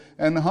humility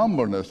and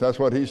humbleness. That's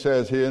what he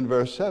says here in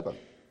verse 7.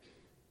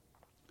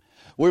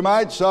 We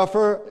might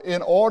suffer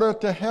in order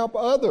to help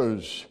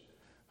others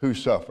who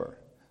suffer.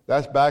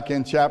 That's back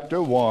in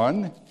chapter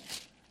 1.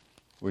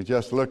 We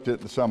just looked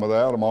at some of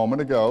that a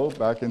moment ago.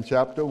 Back in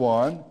chapter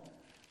 1.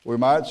 We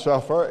might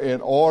suffer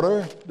in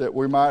order that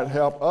we might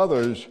help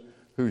others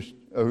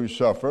who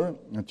suffer.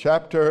 In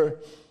chapter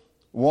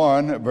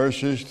 1,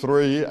 verses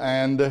 3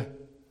 and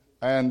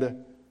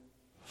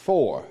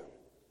 4.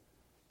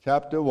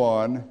 chapter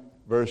 1,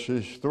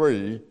 verses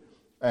 3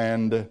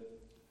 and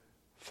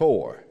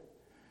 4.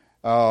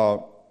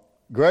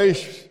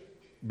 Grace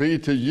be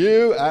to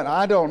you, and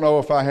I don't know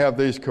if I have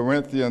these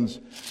Corinthians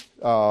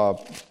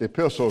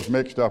epistles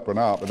mixed up or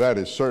not, but that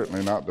is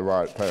certainly not the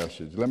right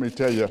passage. Let me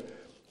tell you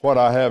what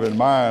I have in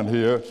mind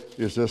here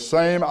is the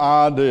same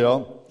idea.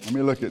 Let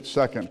me look at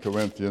 2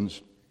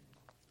 Corinthians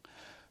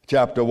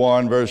chapter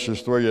 1,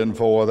 verses 3 and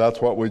 4.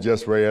 That's what we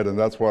just read, and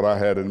that's what I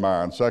had in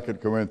mind. 2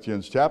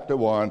 Corinthians chapter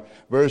 1,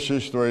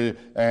 verses 3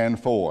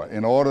 and 4.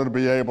 In order to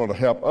be able to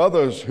help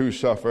others who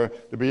suffer,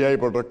 to be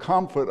able to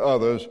comfort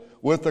others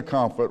with the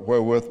comfort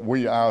wherewith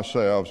we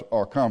ourselves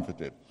are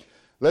comforted.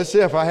 Let's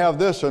see if I have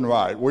this in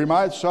right. We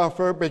might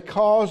suffer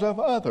because of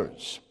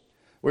others.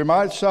 We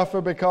might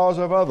suffer because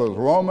of others.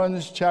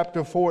 Romans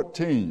chapter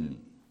 14.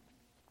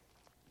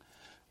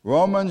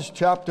 Romans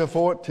chapter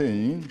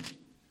 14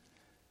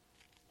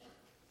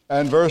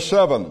 and verse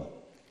 7.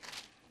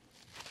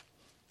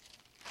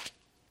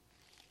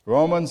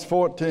 Romans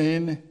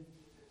 14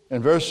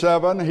 and verse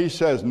 7, he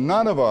says,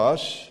 none of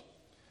us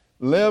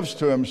lives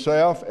to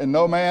himself, and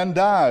no man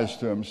dies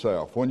to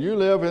himself. When you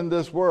live in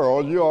this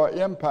world, you are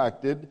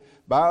impacted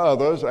by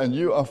others, and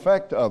you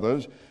affect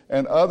others,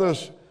 and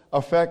others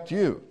affect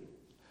you.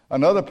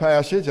 Another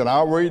passage, and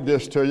I'll read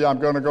this to you. I'm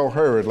going to go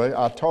hurriedly.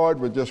 I toyed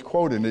with just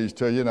quoting these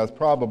to you, and that's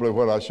probably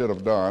what I should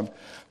have done.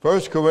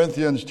 1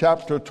 Corinthians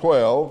chapter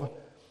 12,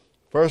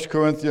 1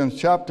 Corinthians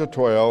chapter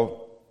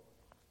 12,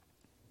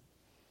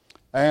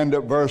 and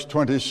verse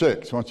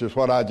 26, which is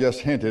what I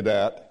just hinted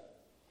at.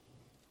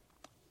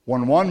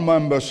 When one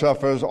member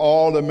suffers,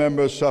 all the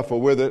members suffer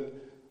with it,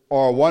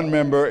 or one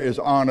member is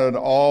honored,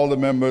 all the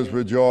members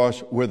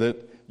rejoice with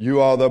it. You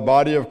are the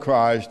body of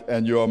Christ,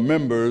 and you are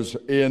members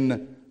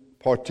in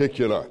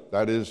particular.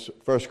 That is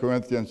 1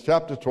 Corinthians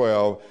chapter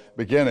 12,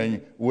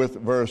 beginning with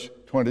verse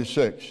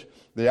 26.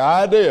 The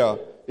idea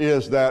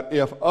is that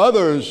if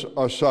others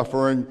are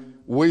suffering,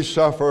 we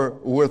suffer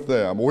with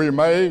them. We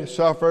may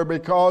suffer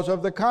because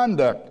of the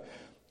conduct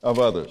of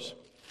others.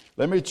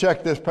 Let me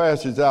check this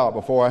passage out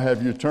before I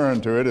have you turn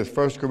to it. It's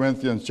 1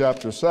 Corinthians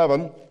chapter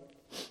 7.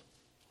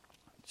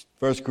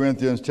 1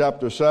 Corinthians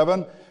chapter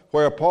 7,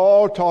 where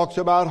Paul talks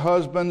about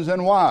husbands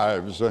and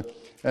wives.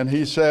 And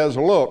he says,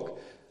 look,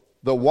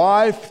 the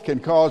wife can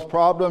cause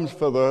problems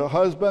for the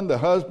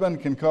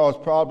husband can cause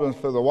problems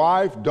for the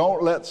wife.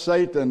 Don't let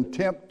Satan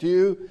tempt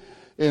you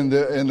in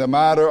the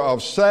matter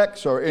of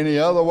sex or any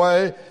other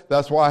way.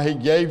 That's why he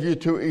gave you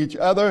to each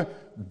other.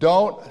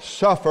 Don't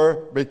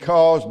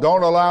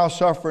allow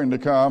suffering to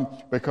come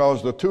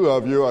because the two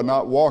of you are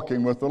not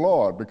walking with the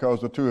Lord,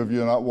 because the two of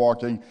you are not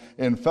walking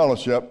in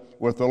fellowship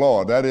with the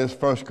Lord. That is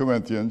 1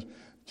 Corinthians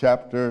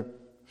chapter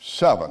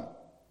 7.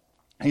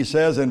 He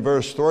says in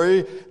verse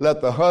 3, let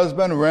the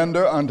husband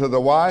render unto the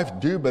wife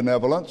due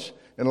benevolence,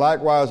 and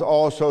likewise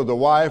also the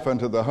wife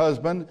unto the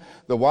husband.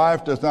 The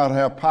wife does not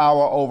have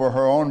power over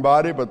her own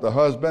body, but the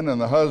husband, and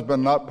the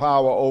husband not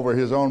power over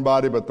his own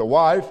body, but the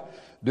wife.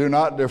 Do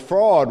not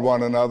defraud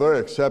one another,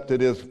 except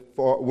it is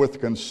with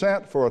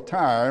consent for a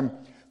time,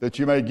 that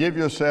you may give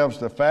yourselves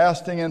to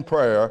fasting and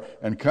prayer,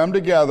 and come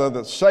together,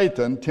 that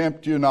Satan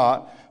tempt you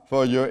not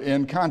for your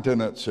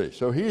incontinency.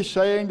 So he's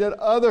saying that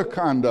other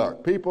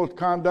conduct, people's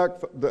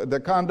conduct, the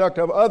conduct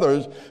of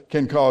others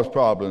can cause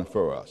problems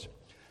for us.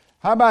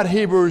 How about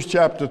Hebrews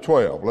chapter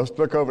 12? Let's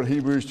look over at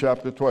Hebrews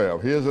chapter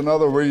 12. Here's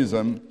another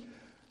reason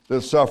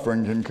that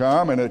suffering can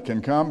come, and it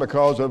can come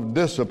because of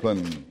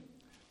discipline.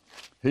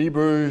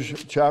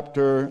 Hebrews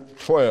chapter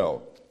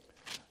 12.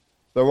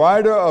 The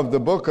writer of the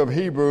book of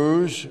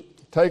Hebrews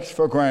takes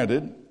for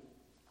granted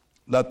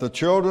that the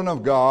children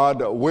of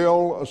God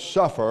will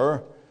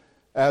suffer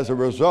as a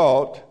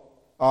result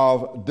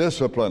of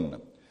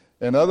discipline.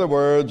 In other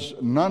words,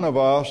 none of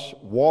us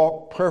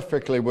walk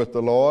perfectly with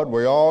the Lord.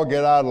 We all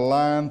get out of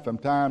line from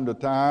time to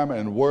time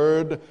in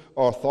word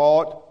or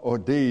thought or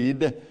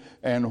deed.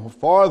 And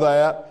for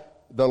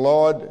that, the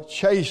Lord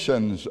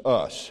chastens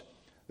us.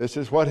 This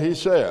is what he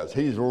says.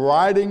 He's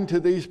writing to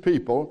these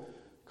people,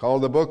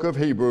 called the book of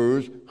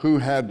Hebrews, who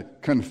had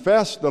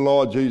confessed the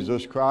Lord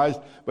Jesus Christ,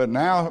 but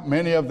now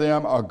many of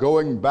them are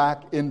going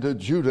back into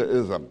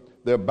Judaism.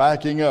 They're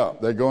backing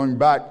up. They're going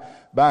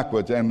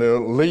backwards, and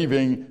they're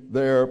leaving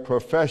their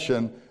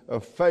profession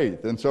of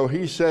faith. And so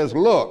he says,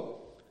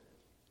 look,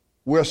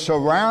 we're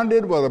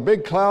surrounded with a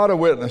big cloud of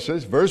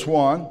witnesses. Verse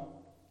 1,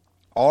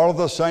 all of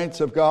the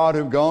saints of God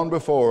who've gone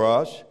before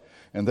us,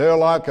 and they're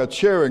like a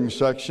cheering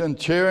section,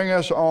 cheering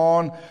us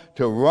on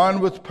to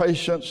run with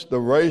patience the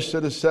race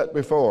that is set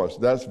before us.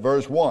 That's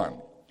verse 1.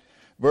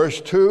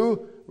 Verse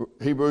 2,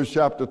 Hebrews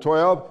chapter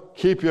 12,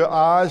 keep your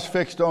eyes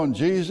fixed on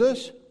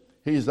Jesus.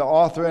 He's the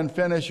author and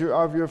finisher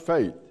of your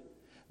faith.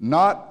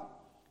 Not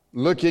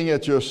looking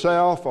at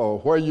yourself or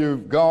where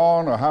you've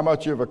gone or how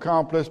much you've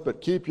accomplished,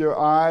 but keep your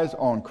eyes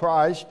on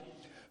Christ,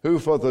 who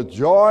for the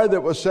joy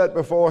that was set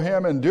before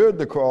him endured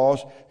the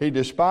cross. He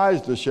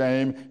despised the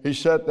shame. He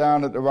sat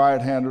down at the right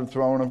hand of the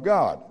throne of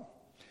God.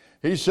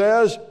 He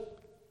says,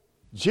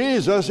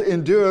 Jesus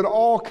endured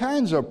all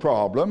kinds of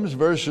problems,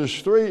 verses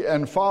 3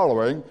 and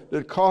following,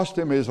 that cost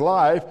him his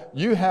life.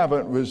 You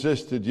haven't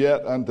resisted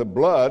yet unto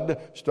blood,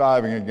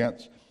 striving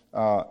against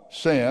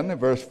sin,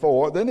 verse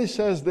 4. Then he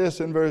says this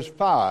in verse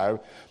 5,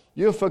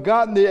 you've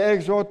forgotten the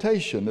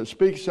exhortation that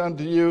speaks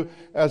unto you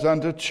as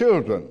unto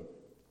children.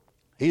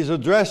 He's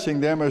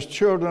addressing them as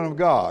children of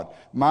God.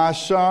 My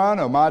son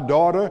or my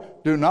daughter,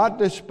 do not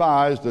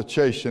despise the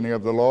chastening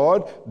of the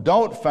Lord.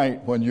 Don't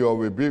faint when you are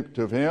rebuked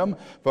of him.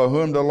 For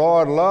whom the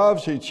Lord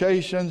loves, he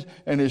chastens,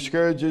 and he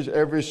scourges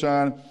every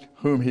son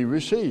whom he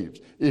receives.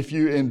 If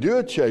you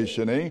endure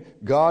chastening,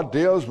 God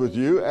deals with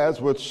you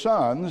as with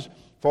sons.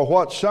 For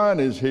what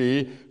son is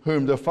he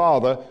whom the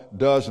Father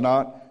does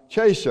not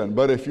chasten?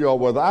 But if you are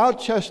without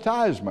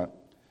chastisement,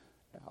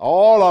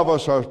 all of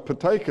us are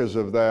partakers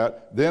of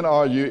that, then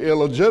are you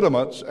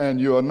illegitimates and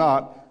you are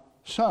not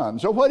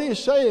sons. So what he's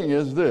saying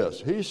is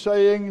this. He's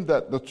saying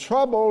that the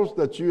troubles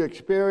that you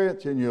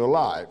experience in your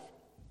life,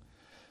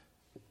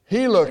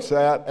 he looks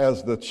at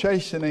as the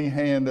chastening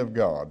hand of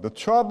God. The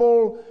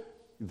trouble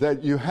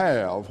that you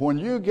have, when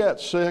you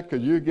get sick or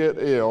you get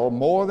ill,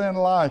 more than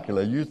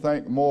likely you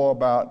think more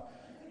about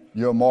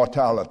your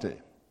mortality.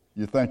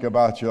 You think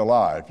about your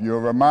life. You're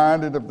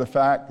reminded of the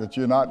fact that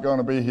you're not going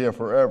to be here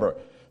forever.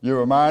 You're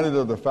reminded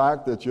of the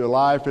fact that your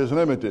life is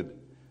limited,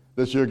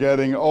 that you're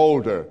getting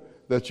older,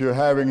 that you're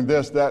having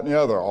this, that, and the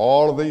other.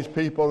 All of these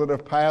people that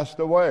have passed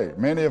away,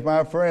 many of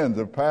my friends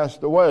have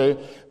passed away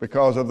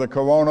because of the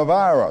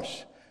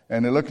coronavirus.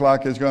 And it looks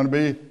like there's going to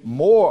be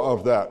more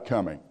of that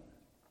coming.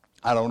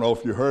 I don't know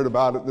if you heard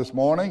about it this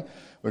morning.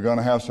 We're going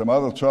to have some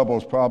other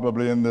troubles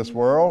probably in this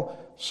world.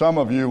 Some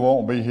of you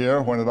won't be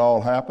here when it all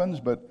happens,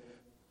 but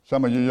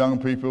some of you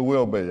young people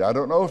will be. I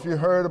don't know if you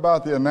heard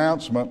about the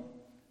announcement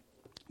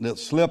that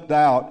slipped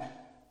out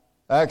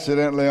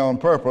accidentally on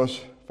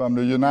purpose from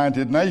the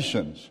United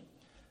Nations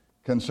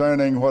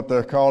concerning what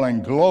they're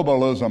calling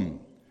globalism.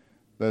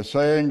 They're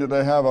saying that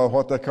they have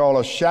what they call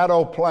a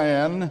shadow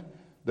plan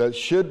that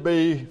should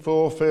be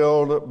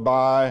fulfilled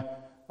by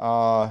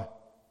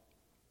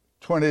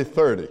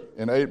 2030,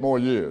 in 8 more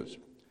years.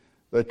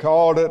 They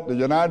called it the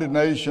United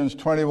Nations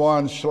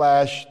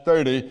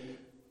 21/30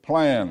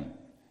 plan.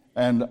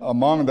 And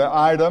among the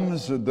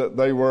items that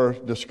they were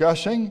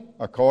discussing,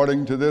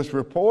 according to this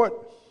report,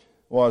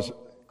 was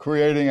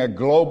creating a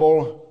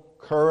global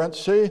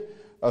currency,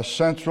 a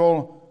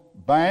central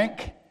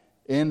bank,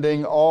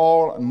 ending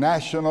all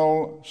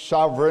national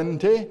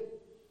sovereignty.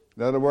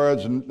 In other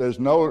words, there's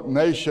no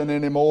nation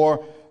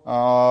anymore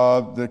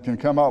that can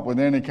come up with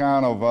any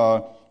kind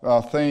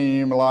of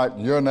theme like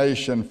your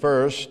nation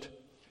first.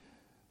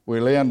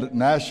 We end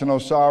national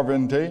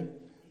sovereignty.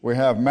 We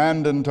have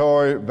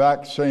mandatory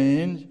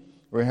vaccines.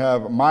 We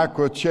have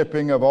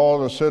microchipping of all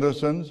the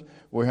citizens.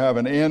 We have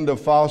an end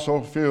of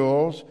fossil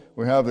fuels.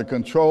 We have the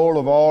control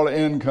of all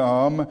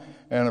income.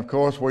 And of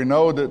course, we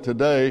know that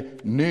today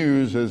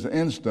news is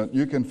instant.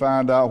 You can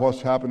find out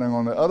what's happening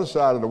on the other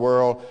side of the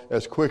world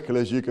as quickly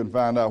as you can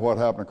find out what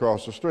happened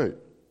across the street.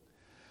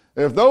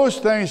 If those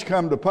things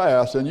come to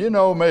pass, and you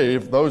know me,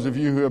 if those of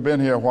you who have been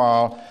here a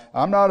while,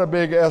 I'm not a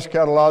big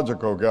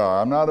eschatological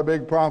guy. I'm not a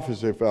big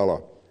prophecy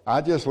fellow.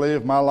 I just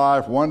live my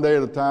life one day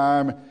at a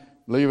time,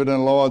 leave it in the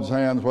Lord's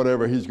hands,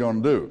 whatever he's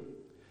going to do.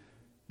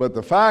 But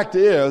the fact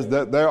is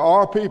that there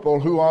are people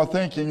who are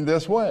thinking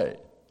this way.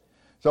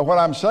 So what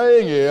I'm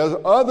saying is,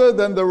 other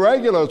than the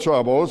regular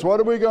troubles, what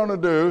are we going to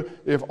do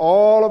if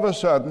all of a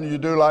sudden you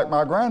do like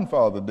my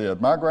grandfather did?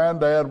 My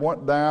granddad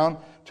went down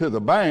to the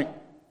bank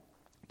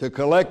to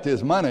collect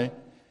his money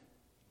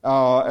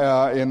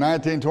in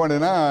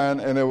 1929,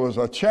 and there was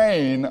a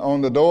chain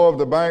on the door of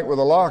the bank with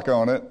a lock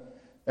on it,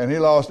 and he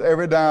lost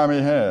every dime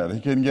he had. He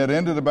couldn't get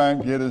into the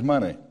bank to get his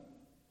money.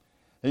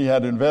 He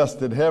had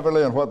invested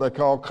heavily in what they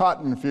call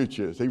cotton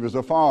futures. He was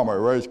a farmer,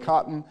 raised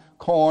cotton,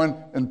 corn,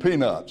 and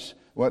peanuts.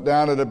 Went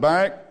down to the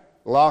bank,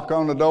 lock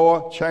on the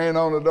door, chain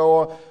on the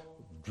door,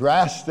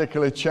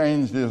 drastically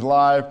changed his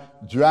life,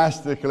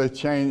 drastically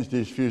changed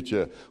his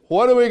future.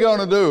 What are we going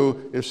to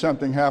do if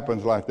something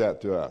happens like that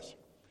to us?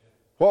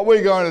 What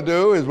we're going to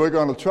do is we're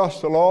going to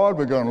trust the Lord.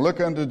 We're going to look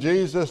unto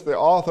Jesus, the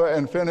author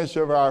and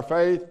finisher of our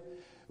faith.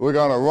 We're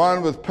going to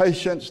run with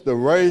patience the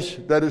race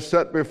that is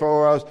set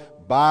before us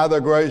by the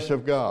grace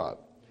of God.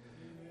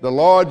 The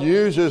Lord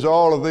uses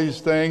all of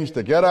these things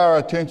to get our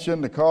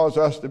attention, to cause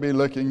us to be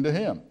looking to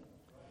him.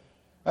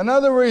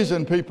 Another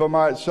reason people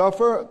might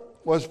suffer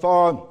was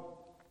for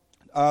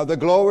the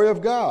glory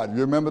of God. You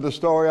remember the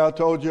story I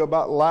told you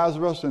about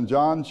Lazarus in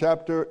John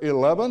chapter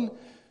 11?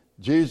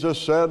 Jesus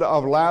said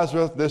of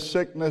Lazarus, this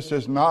sickness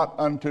is not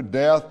unto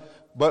death,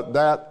 but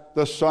that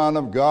the Son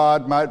of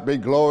God might be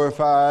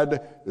glorified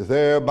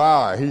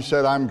thereby. He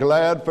said, I'm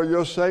glad for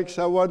your sakes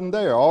I wasn't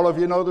there. All of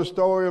you know the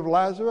story of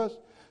Lazarus.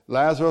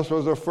 Lazarus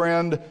was a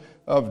friend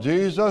of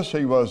Jesus.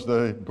 He was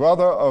the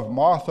brother of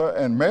Martha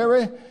and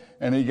Mary.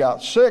 And he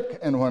got sick,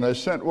 and when they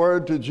sent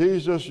word to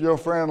Jesus, your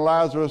friend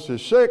Lazarus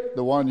is sick,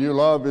 the one you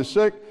love is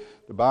sick,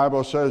 the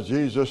Bible says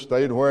Jesus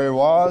stayed where he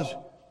was,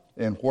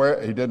 and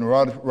where he didn't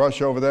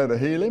rush over there to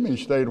heal him. He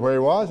stayed where he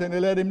was, and he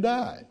let him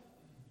die.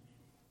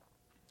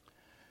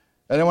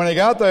 And then when he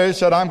got there, he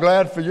said, I'm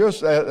glad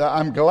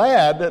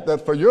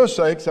that for your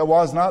sakes I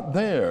was not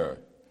there,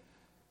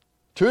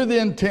 to the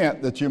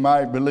intent that you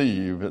might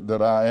believe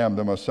that I am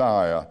the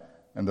Messiah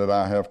and that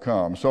I have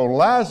come. So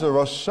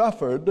Lazarus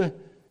suffered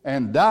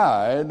and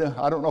died.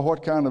 I don't know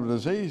what kind of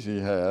disease he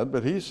had,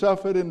 but he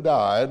suffered and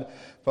died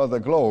for the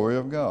glory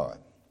of God.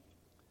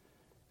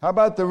 How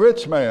about the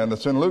rich man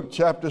that's in Luke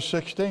chapter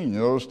 16? You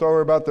know the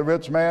story about the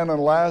rich man and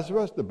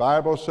Lazarus? The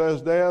Bible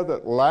says there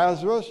that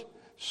Lazarus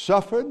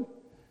suffered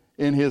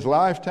in his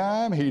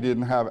lifetime. He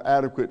didn't have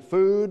adequate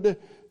food.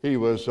 He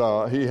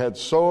had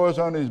sores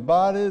on his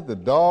body. The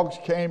dogs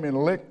came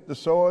and licked the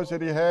sores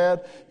that he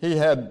had. He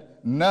had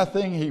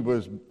nothing. He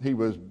was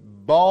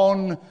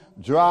bone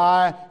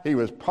dry. He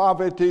was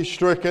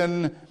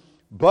poverty-stricken.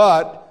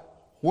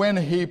 But when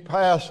he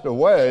passed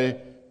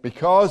away,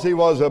 because he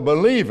was a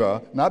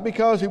believer, not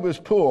because he was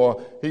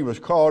poor, he was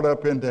called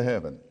up into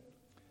heaven.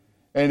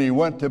 And he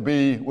went to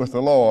be with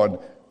the Lord.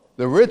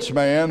 The rich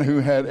man who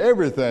had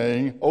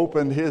everything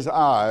opened his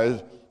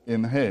eyes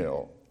in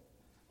hell.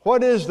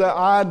 What is the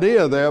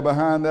idea there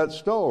behind that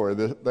story?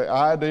 The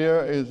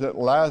idea is that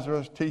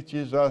Lazarus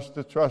teaches us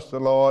to trust the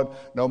Lord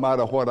no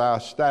matter what our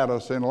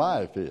status in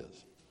life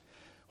is.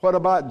 What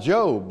about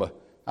Job?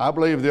 I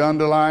believe the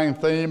underlying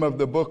theme of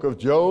the book of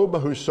Job,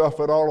 who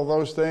suffered all of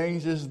those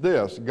things, is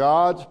this: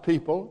 God's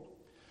people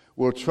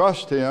will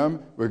trust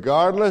him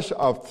regardless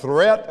of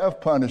threat of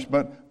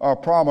punishment or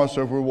promise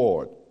of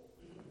reward.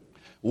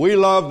 We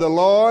love the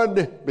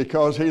Lord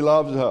because he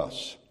loves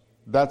us.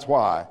 That's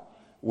why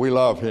we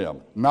love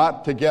him,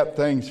 not to get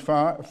things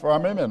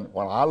from him. And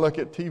when I look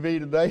at TV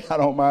today, I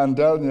don't mind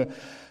telling you,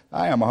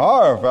 I am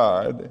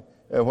horrified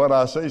at what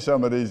I see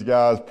some of these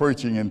guys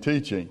preaching and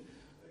teaching.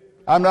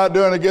 I'm not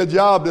doing a good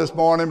job this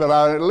morning, but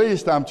at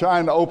least I'm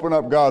trying to open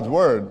up God's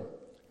Word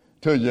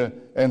to you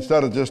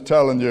instead of just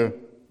telling you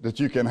that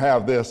you can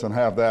have this and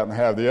have that and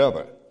have the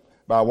other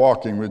by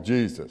walking with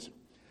Jesus.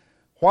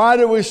 Why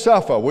do we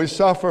suffer? We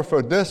suffer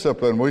for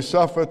discipline. We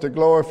suffer to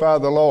glorify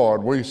the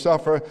Lord. We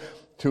suffer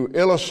to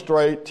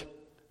illustrate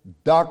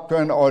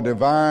doctrine or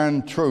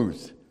divine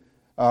truth.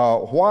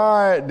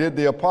 Why did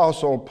the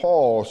Apostle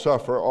Paul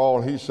suffer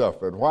all he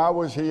suffered? Why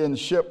was he in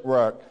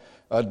shipwreck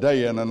a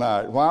day and a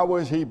night? Why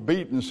was he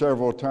beaten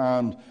several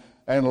times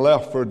and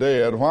left for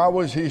dead? Why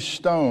was he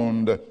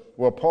stoned?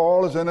 Well,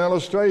 Paul is an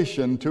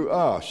illustration to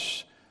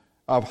us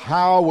of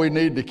how we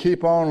need to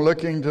keep on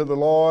looking to the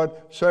Lord,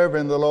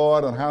 serving the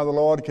Lord, and how the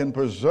Lord can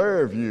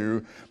preserve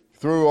you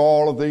through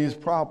all of these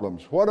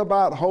problems. What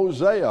about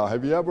Hosea?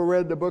 Have you ever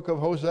read the book of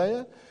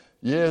Hosea?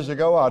 Years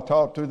ago, I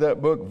taught through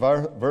that book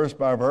verse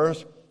by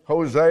verse.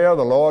 Hosea,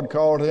 the Lord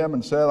called him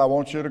and said, I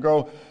want you to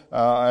go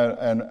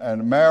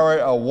and marry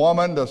a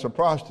woman that's a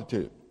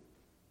prostitute.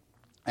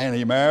 And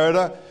he married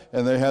her,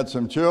 and they had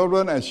some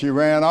children, and she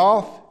ran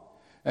off,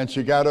 and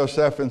she got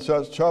herself in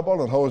such trouble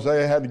that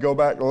Hosea had to go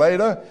back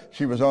later.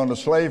 She was on the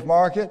slave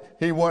market.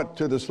 He went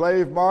to the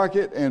slave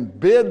market and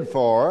bid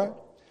for her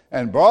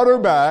and brought her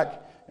back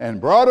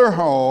and brought her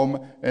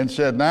home and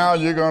said, now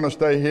you're going to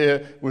stay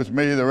here with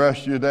me the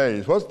rest of your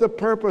days. What's the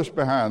purpose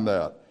behind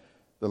that?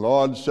 The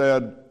Lord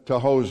said to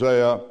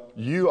Hosea,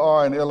 you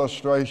are an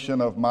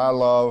illustration of my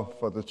love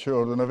for the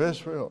children of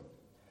Israel.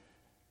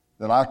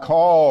 Then I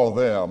called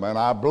them, and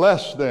I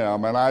blessed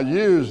them, and I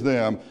used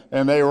them,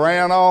 and they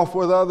ran off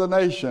with other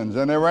nations,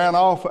 and they ran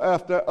off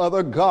after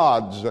other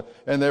gods,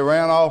 and they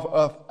ran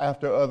off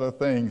after other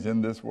things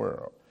in this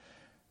world.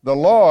 The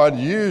Lord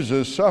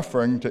uses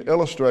suffering to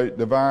illustrate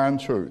divine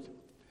truth.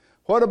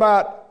 What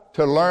about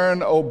to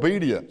learn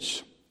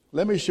obedience?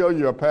 Let me show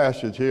you a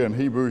passage here in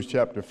Hebrews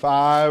chapter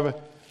 5.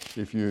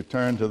 If you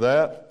turn to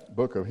that,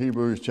 book of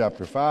Hebrews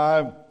chapter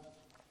 5.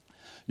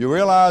 You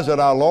realize that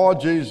our Lord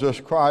Jesus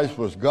Christ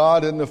was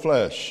God in the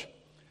flesh.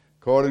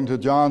 According to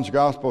John's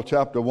Gospel,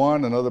 chapter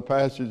 1, and other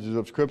passages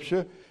of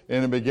Scripture,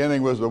 in the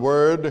beginning was the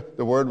Word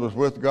was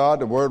with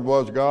God, the Word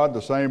was God,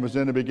 the same was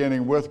in the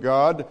beginning with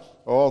God.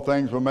 All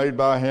things were made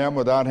by Him,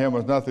 without Him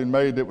was nothing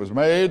made that was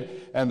made,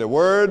 and the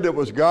Word that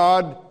was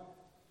God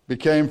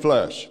became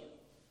flesh.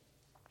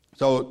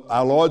 So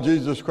our Lord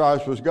Jesus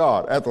Christ was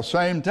God. At the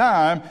same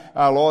time,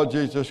 our Lord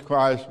Jesus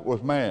Christ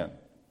was man.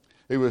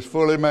 He was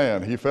fully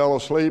man. He fell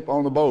asleep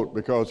on the boat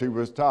because he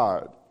was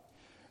tired.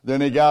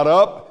 Then he got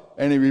up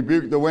and he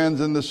rebuked the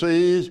winds and the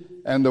seas,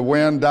 and the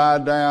wind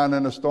died down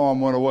and the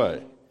storm went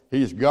away.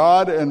 He's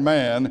God and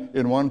man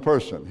in one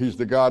person. He's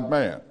the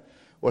God-man.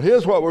 Well,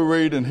 here's what we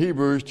read in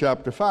Hebrews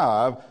chapter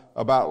 5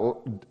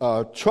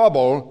 about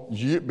trouble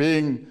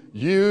being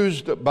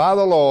used by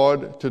the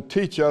Lord to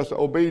teach us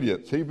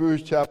obedience.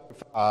 Hebrews chapter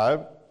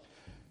 5,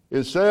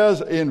 it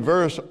says in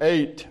verse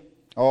 8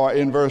 or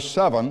in verse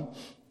 7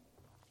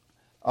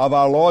 of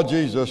our Lord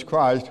Jesus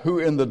Christ, who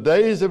in the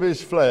days of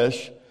his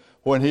flesh,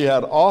 when he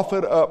had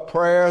offered up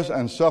prayers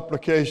and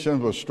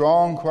supplications with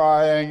strong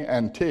crying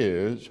and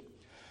tears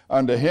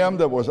unto him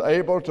that was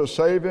able to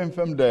save him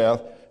from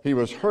death, he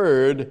was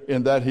heard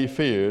in that he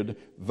feared.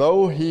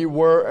 Though he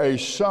were a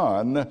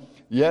son,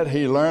 yet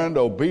he learned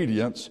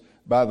obedience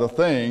by the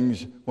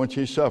things which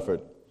he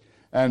suffered.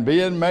 And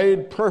being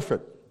made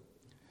perfect,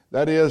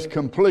 that is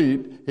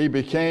complete, he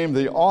became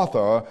the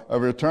author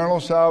of eternal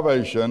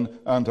salvation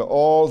unto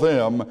all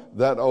them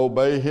that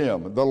obey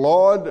him. The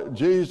Lord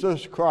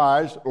Jesus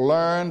Christ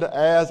learned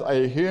as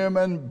a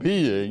human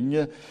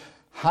being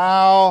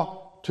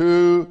how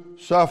to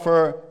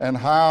suffer and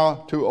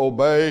how to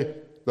obey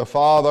the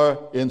Father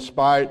in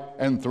spite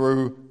and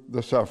through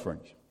the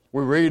sufferings.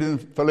 We read in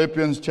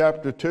Philippians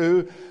chapter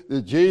 2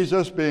 that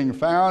Jesus, being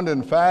found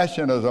in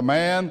fashion as a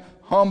man,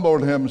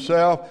 humbled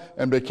himself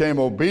and became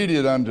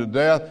obedient unto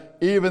death,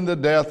 even the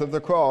death of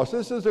the cross.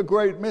 This is a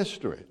great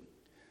mystery.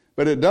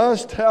 But it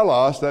does tell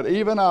us that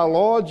even our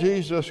Lord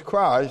Jesus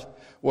Christ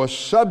was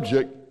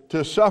subject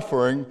to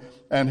suffering,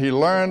 and he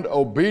learned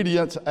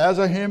obedience as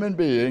a human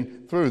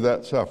being through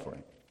that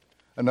suffering.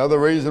 Another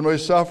reason we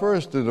suffer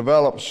is to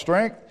develop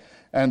strength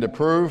and to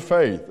prove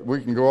faith.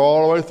 We can go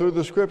all the way through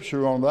the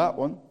Scripture on that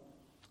one.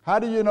 How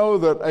do you know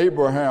that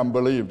Abraham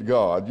believed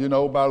God? You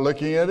know by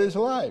looking at his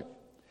life.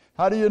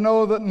 How do you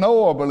know that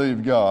Noah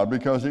believed God?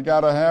 Because he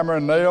got a hammer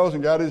and nails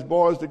and got his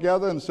boys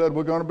together and said,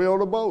 we're going to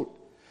build a boat.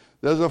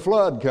 There's a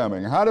flood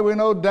coming. How do we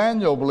know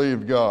Daniel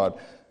believed God?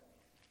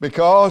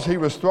 Because he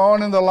was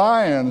thrown in the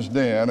lion's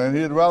den, and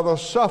he'd rather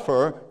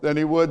suffer than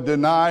he would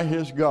deny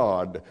his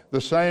God. The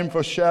same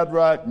for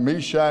Shadrach,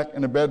 Meshach,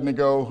 and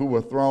Abednego, who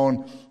were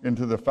thrown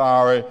into the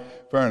fiery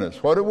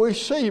furnace. What do we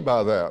see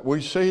by that?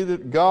 We see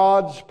that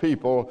God's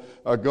people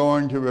are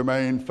going to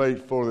remain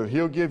faithful, that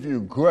he'll give you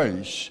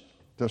grace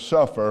to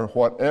suffer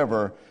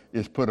whatever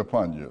is put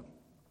upon you.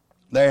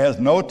 There has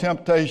no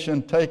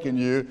temptation taken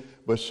you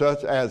but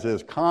such as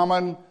is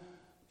common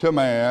to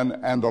man,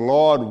 and the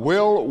Lord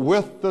will,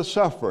 with the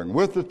suffering,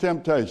 with the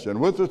temptation,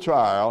 with the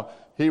trial,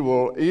 he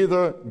will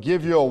either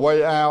give you a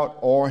way out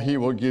or he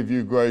will give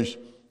you grace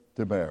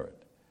to bear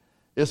it.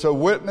 It's a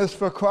witness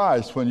for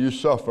Christ when you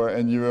suffer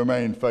and you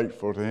remain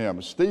faithful to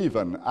him.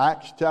 Stephen,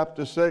 Acts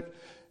chapter 6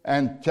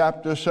 and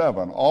chapter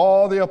 7,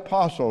 all the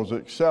apostles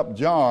except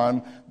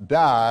John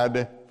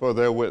died for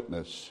their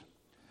witness.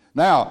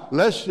 Now,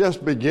 let's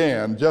just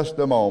begin just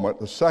a moment,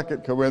 the 2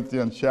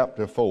 Corinthians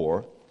chapter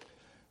 4.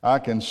 I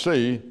can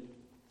see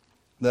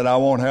that I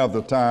won't have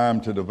the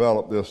time to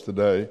develop this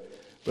today,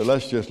 but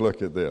let's just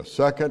look at this.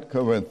 2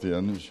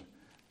 Corinthians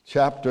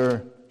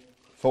chapter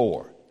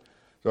 4.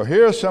 So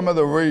here are some of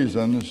the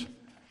reasons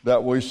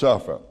that we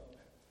suffer.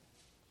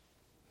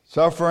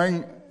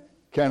 Suffering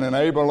can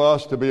enable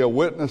us to be a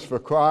witness for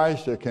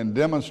Christ. It can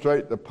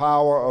demonstrate the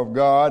power of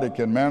God. It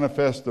can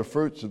manifest the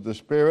fruits of the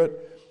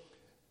Spirit.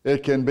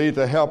 It can be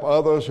to help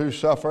others who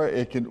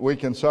suffer. We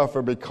can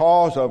suffer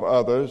because of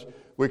others.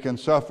 We can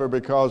suffer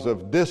because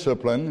of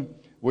discipline.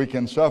 We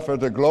can suffer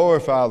to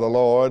glorify the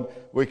Lord.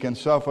 We can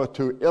suffer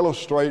to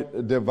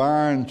illustrate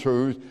divine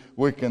truth.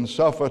 We can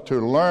suffer to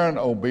learn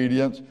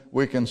obedience.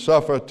 We can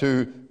suffer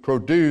to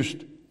produce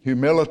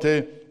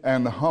humility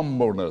and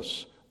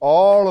humbleness.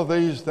 All of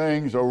these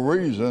things are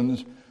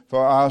reasons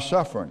for our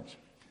sufferings.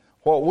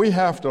 What we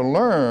have to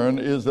learn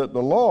is that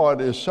the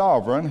Lord is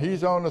sovereign.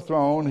 He's on the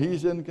throne.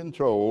 He's in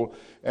control.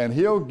 And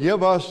he'll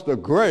give us the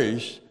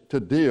grace to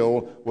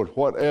deal with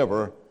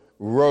whatever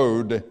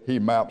road he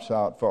maps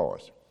out for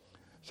us.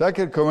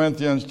 2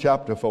 Corinthians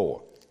chapter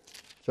 4.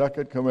 2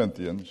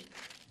 Corinthians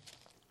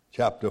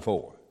chapter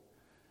 4.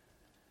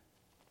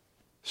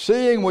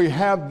 Seeing we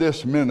have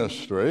this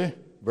ministry,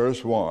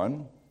 verse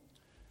 1,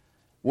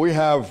 we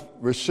have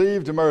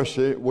received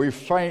mercy, we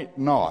faint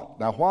not.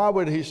 Now, why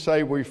would he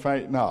say we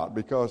faint not?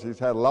 Because he's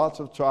had lots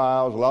of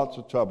trials, lots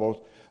of troubles,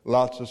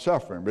 lots of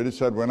suffering. But he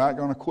said we're not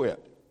going to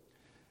quit.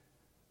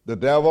 The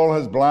devil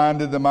has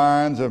blinded the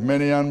minds of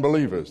many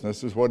unbelievers.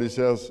 This is what he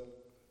says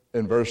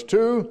in verse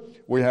 2.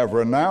 We have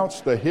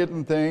renounced the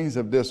hidden things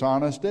of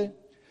dishonesty.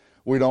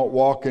 We don't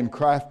walk in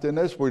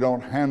craftiness. We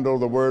don't handle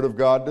the Word of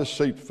God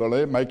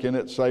deceitfully, making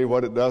it say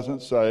what it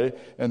doesn't say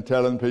and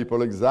telling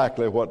people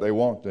exactly what they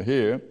want to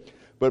hear.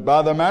 But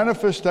by the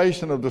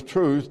manifestation of the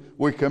truth,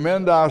 we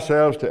commend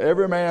ourselves to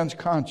every man's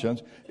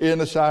conscience in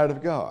the sight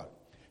of God.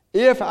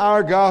 If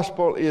our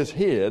gospel is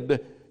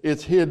hid,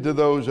 it's hid to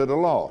those that are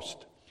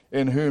lost,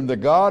 in whom the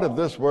God of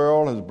this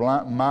world has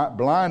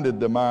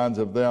blinded the minds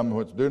of them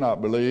which do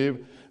not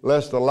believe,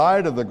 lest the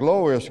light of the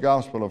glorious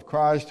gospel of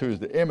Christ, who is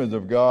the image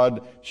of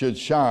God, should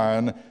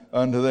shine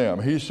unto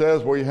them. He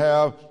says we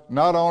have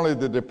not only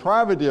the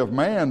depravity of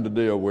man to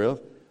deal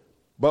with,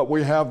 but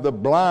we have the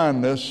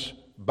blindness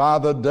by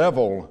the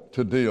devil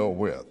to deal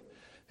with.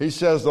 He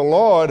says the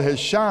Lord has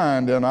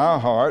shined in our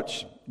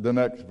hearts. The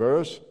next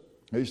verse,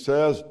 he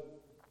says,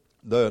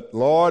 the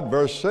Lord,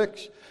 verse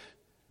 6,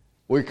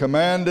 we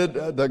commanded,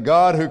 the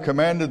God who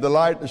commanded the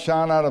light to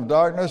shine out of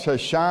darkness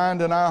has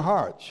shined in our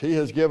hearts. He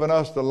has given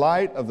us the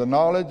light of the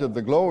knowledge of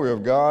the glory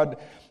of God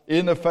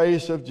in the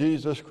face of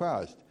Jesus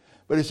Christ.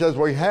 But he says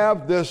we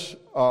have this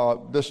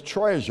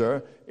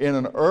treasure in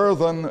an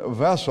earthen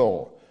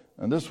vessel.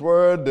 And this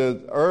word,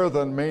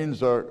 earthen,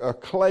 means a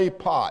clay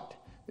pot.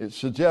 It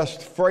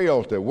suggests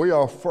frailty. We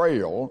are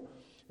frail.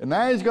 And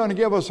now he's going to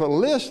give us a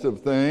list of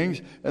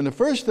things. And the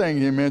first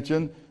thing he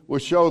mentioned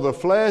would show the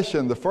flesh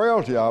and the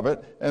frailty of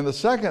it, and the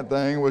second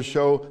thing would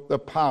show the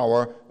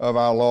power of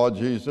our Lord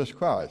Jesus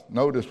Christ.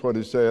 Notice what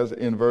he says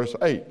in verse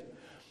 8.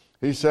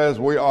 He says,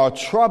 we are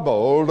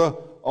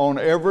troubled on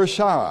every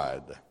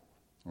side.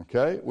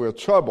 Okay? We're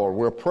troubled.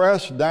 We're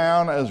pressed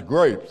down as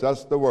grapes.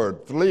 That's the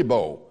word,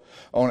 philebo.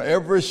 On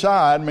every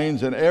side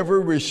means in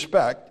every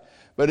respect.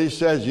 But he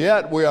says,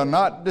 yet we are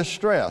not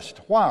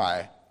distressed.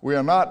 Why? We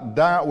are not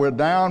down. We're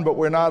down, but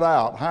we're not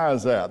out. How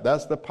is that?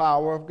 That's the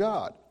power of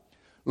God.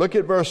 Look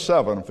at verse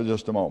 7 for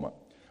just a moment.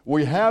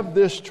 We have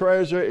this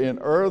treasure in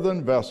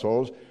earthen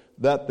vessels,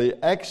 that the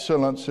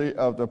excellency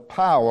of the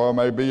power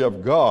may be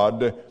of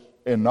God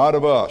and not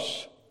of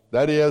us.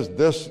 That is,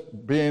 this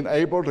being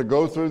able to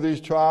go through these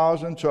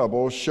trials and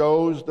troubles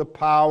shows the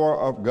power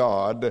of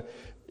God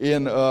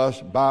in us,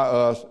 by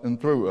us,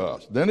 and through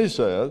us. Then he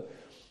says,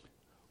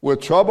 we're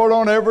troubled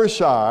on every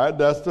side,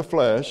 that's the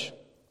flesh,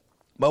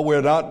 but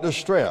we're not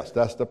distressed,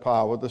 that's the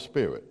power of the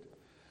Spirit.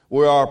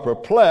 We are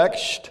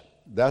perplexed,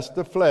 that's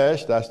the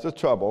flesh, that's the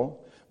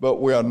trouble,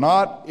 but we are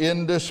not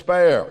in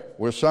despair.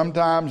 We're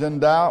sometimes in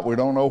doubt, we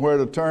don't know where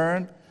to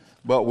turn,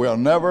 but we're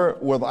never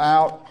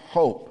without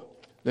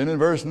hope. Then in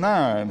verse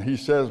 9, he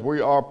says,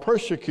 we are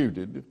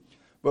persecuted,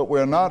 but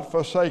we're not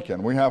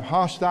forsaken. We have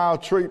hostile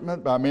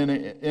treatment by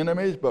many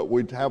enemies, but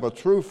we have a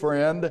true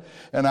friend,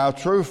 and our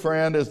true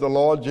friend is the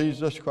Lord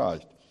Jesus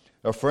Christ.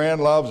 A friend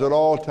loves at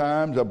all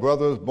times, a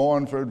brother is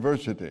born for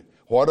adversity.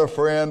 What a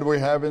friend we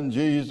have in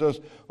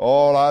Jesus,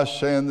 all our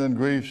sins and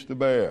griefs to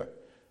bear.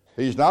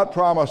 He's not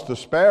promised to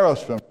spare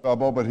us from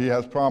trouble, but he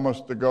has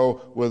promised to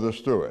go with us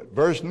through it.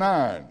 Verse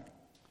 9,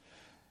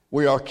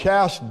 we are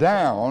cast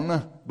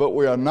down, but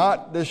we are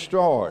not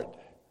destroyed.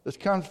 This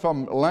comes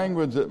from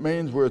language that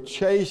means we're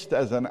chased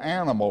as an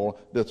animal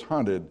that's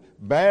hunted,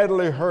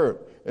 badly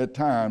hurt at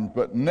times,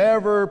 but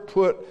never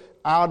put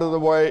out of the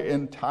way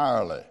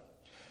entirely.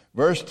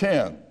 Verse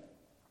 10,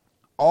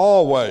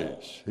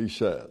 always, he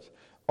says,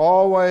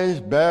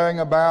 always bearing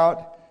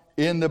about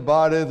in the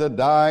body the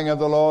dying of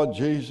the Lord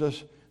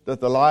Jesus,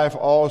 that the life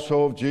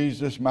also of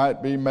Jesus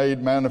might be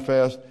made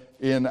manifest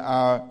in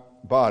our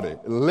body.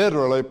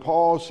 Literally,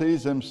 Paul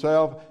sees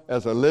himself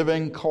as a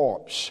living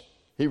corpse.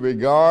 He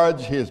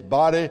regards his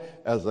body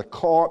as a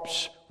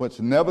corpse, which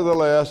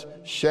nevertheless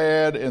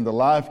shared in the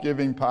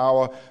life-giving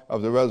power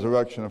of the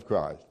resurrection of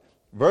Christ.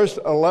 Verse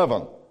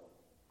 11,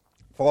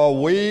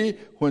 for we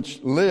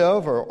which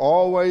live are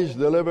always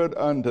delivered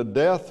unto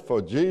death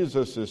for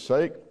Jesus'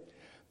 sake,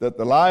 that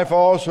the life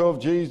also of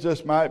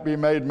Jesus might be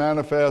made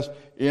manifest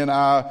in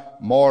our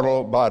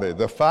mortal body.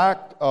 The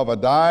fact of a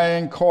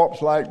dying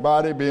corpse-like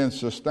body being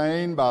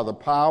sustained by the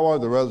power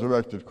of the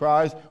resurrected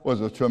Christ was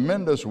a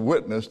tremendous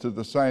witness to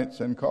the saints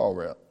in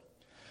Corinth.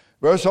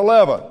 Verse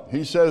 11,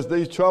 he says,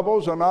 these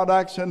troubles are not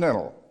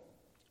accidental.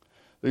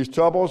 These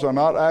troubles are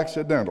not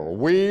accidental.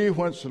 We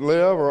which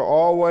live are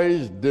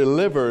always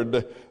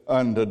delivered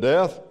unto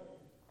death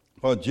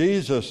for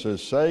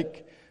Jesus'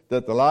 sake,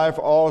 that the life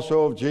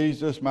also of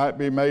Jesus might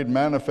be made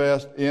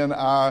manifest in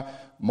our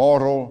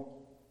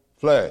mortal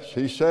flesh.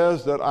 He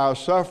says that our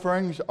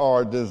sufferings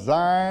are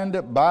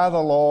designed by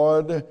the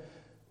Lord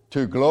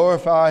to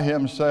glorify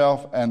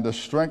himself and to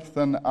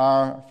strengthen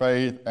our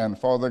faith and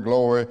for the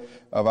glory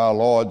of our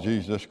Lord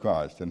Jesus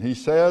Christ. And he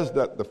says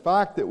that the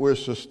fact that we're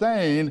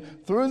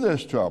sustained through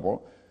this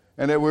trouble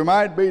and that we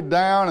might be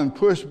down and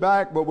pushed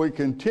back, but we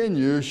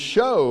continue,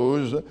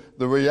 shows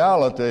the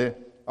reality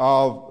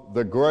of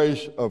the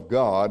grace of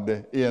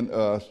God in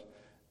us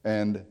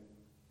and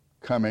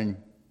coming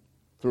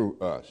through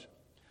us.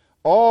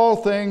 All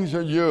things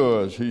are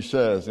yours, he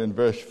says in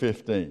verse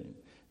 15.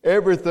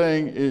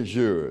 Everything is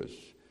yours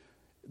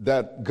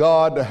that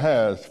God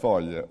has for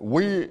you.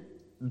 We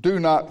do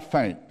not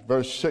faint.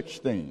 Verse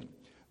 16.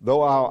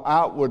 Though our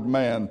outward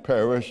man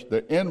perish,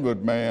 the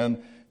inward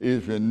man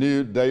is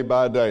renewed day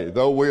by day.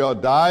 Though we are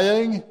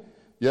dying,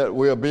 yet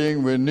we are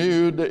being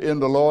renewed in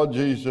the Lord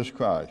Jesus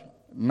Christ.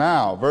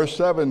 Now, verse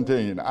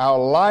 17, our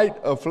light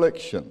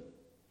affliction,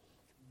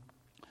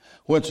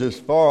 which is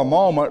for a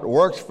moment,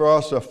 works for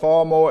us a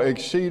far more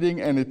exceeding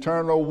and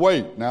eternal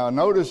weight. Now,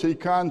 notice he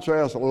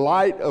contrasts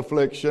light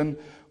affliction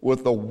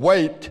with the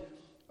weight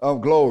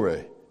of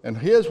glory. And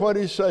here's what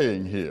he's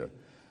saying here.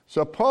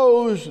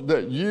 Suppose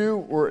that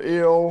you were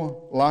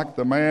ill like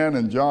the man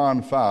in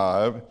John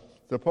 5.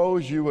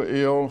 Suppose you were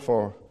ill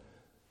for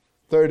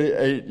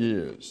 38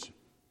 years.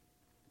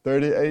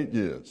 38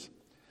 years.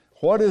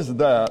 What is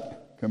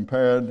that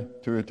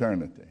compared to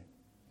eternity?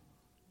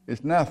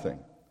 It's nothing.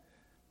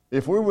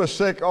 If we were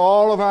sick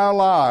all of our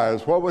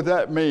lives, what would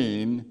that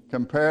mean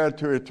compared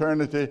to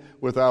eternity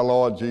with our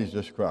Lord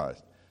Jesus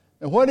Christ?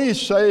 And what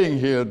he's saying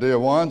here, dear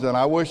ones, and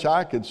I wish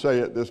I could say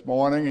it this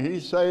morning,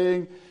 he's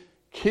saying,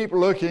 keep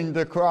looking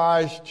to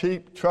Christ,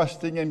 keep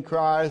trusting in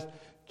Christ,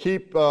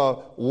 keep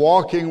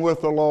walking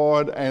with the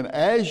Lord, and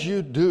as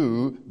you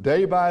do,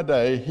 day by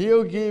day,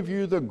 he'll give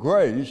you the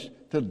grace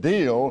to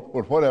deal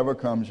with whatever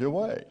comes your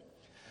way.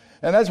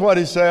 And that's what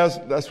he says,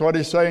 that's what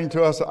he's saying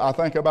to us, I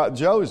think, about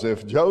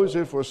Joseph.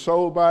 Joseph was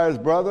sold by his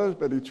brothers,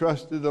 but he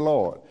trusted the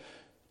Lord.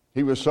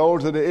 He was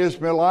sold to the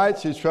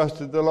Ishmaelites, he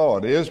trusted the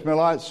Lord. The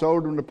Ishmaelites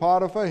sold him to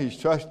Potiphar, he's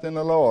trusting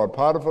the Lord.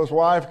 Potiphar's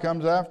wife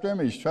comes after him,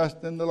 he's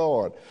trusting the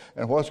Lord.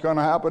 And what's going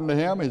to happen to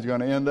him? He's going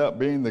to end up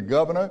being the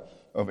governor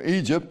of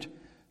Egypt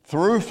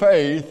through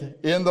faith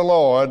in the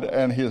Lord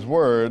and his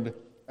word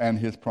and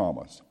his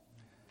promise.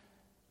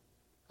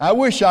 I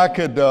wish I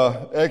could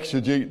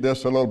exegete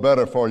this a little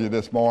better for you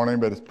this morning,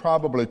 but it's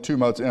probably too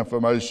much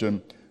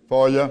information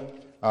for you.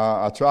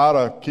 I try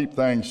to keep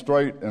things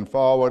straight and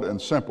forward and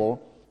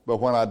simple. But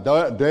when I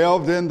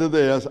delved into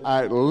this,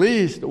 I at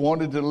least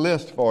wanted to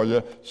list for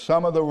you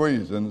some of the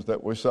reasons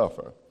that we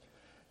suffer.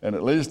 And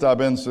at least I've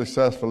been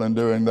successful in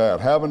doing that.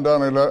 Haven't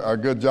done a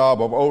good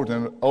job of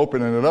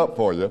opening it up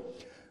for you.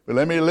 But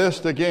let me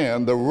list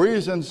again. The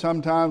reason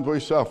sometimes we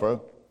suffer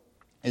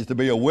is to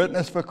be a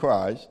witness for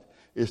Christ,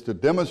 is to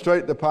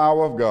demonstrate the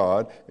power of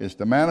God, is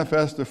to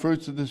manifest the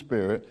fruits of the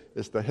Spirit,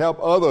 is to help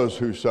others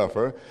who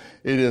suffer.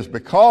 It is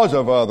because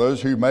of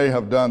others who may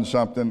have done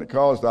something that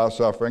caused our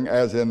suffering,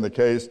 as in the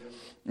case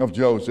of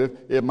Joseph.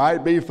 It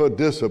might be for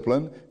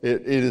discipline.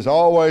 It is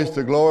always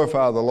to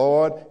glorify the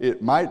Lord.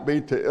 It might be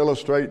to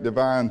illustrate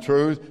divine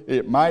truth.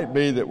 It might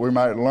be that we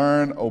might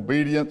learn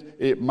obedience.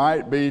 It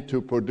might be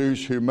to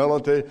produce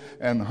humility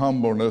and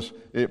humbleness.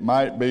 It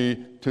might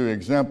be to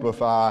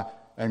exemplify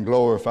and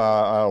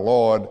glorify our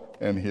Lord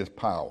and his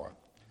power.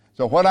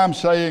 So what I'm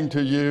saying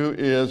to you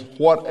is,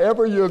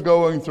 whatever you're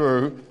going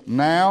through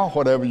now,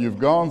 whatever you've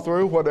gone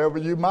through, whatever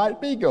you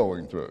might be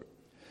going through,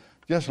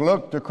 just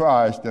look to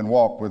Christ and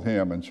walk with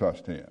him and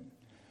trust him.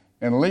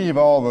 And leave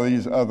all of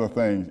these other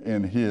things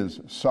in his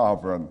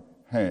sovereign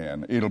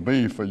hand. It'll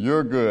be for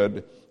your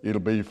good.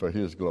 It'll be for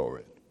his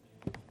glory.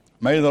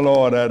 May the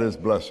Lord add his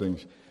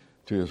blessings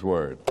to his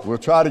word. We'll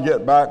try to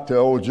get back to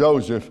old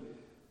Joseph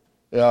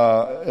in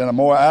a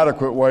more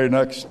adequate way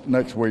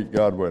next week,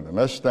 God willing.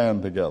 Let's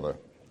stand together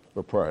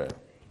for prayer.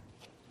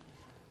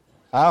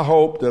 I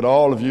hope that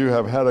all of you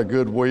have had a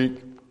good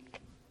week,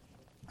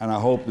 and I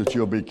hope that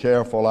you'll be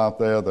careful out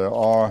there. There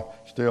are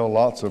still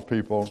lots of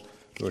people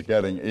who are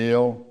getting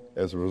ill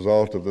as a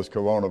result of this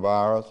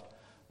coronavirus.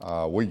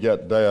 We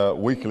get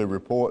weekly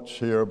reports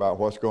here about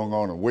what's going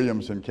on in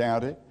Williamson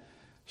County.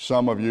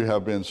 Some of you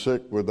have been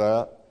sick with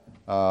that,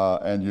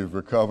 and you've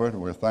recovered.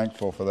 We're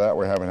thankful for that.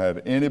 We haven't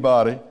had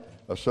anybody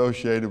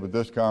associated with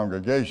this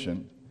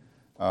congregation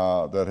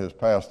that has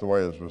passed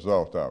away as a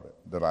result of it,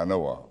 that I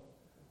know of.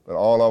 But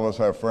all of us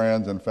have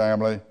friends and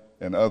family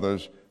and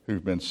others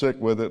who've been sick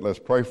with it. Let's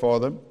pray for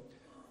them.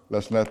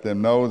 Let's let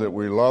them know that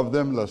we love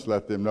them. Let's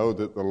let them know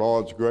that the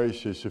Lord's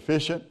grace is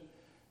sufficient.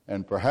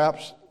 And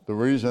perhaps the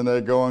reason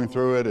they're going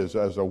through it is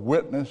as a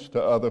witness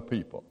to other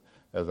people,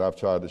 as I've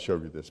tried to show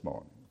you this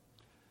morning.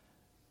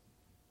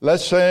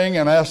 Let's sing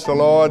and ask the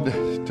Lord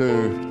to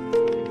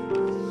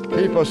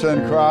keep us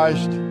in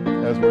Christ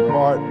as we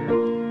part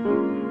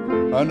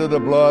under the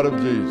blood of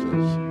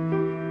Jesus.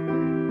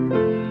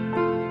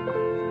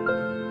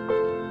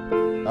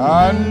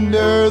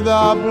 Under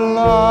the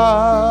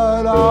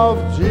blood of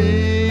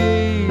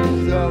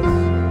Jesus,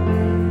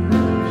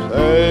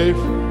 safe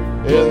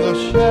in the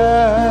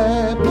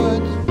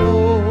shepherd's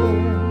fold.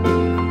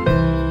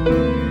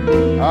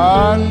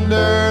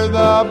 Under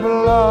the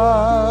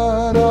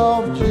blood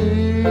of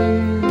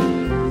Jesus,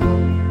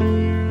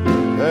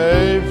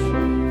 safe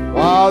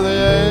while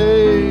the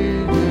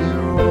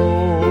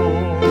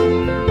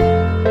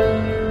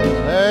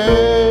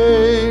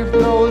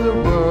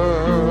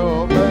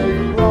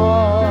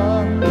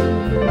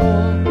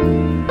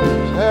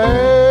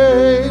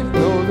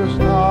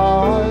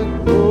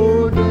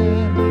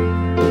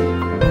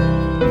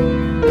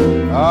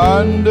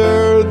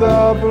under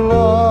the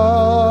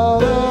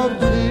blood of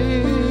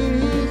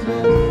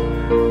Jesus,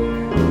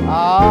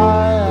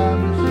 I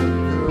am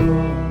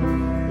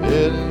secure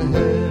in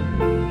him.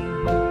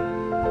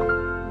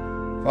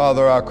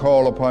 Father, I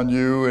call upon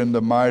you in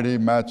the mighty,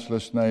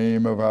 matchless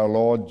name of our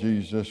Lord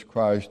Jesus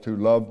Christ, who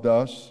loved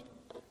us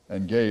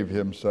and gave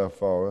himself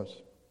for us.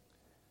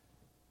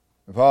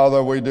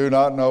 Father, we do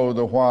not know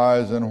the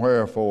whys and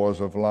wherefores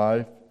of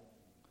life.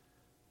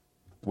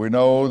 We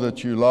know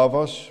that you love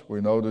us. We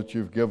know that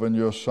you've given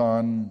your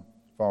Son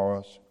for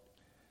us.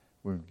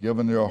 We've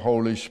given your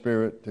Holy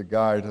Spirit to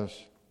guide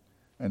us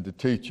and to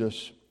teach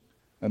us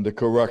and to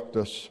correct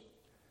us.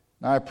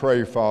 And I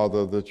pray,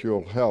 Father, that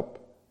you'll help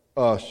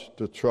us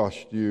to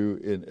trust you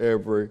in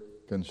every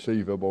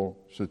conceivable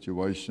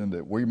situation,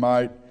 that we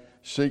might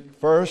seek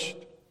first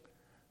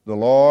the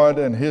Lord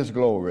and his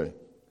glory.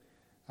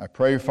 I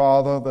pray,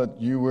 Father, that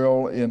you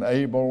will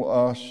enable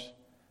us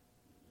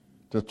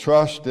to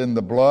trust in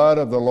the blood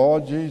of the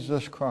Lord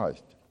Jesus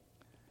Christ,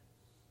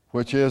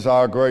 which is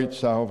our great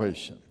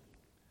salvation.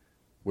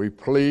 We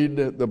plead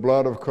the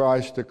blood of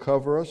Christ to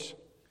cover us.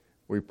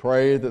 We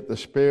pray that the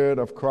Spirit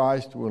of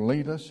Christ will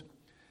lead us,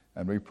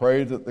 and we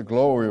pray that the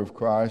glory of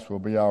Christ will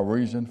be our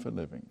reason for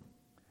living.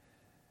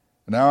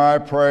 Now I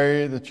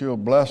pray that you'll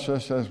bless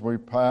us as we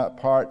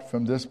part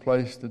from this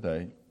place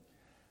today,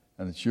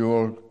 and that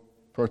you'll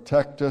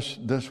protect us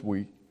this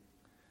week,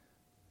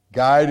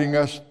 guiding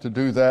us to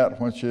do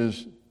that which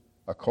is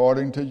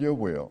according to your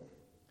will.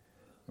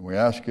 And we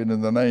ask it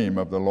in the name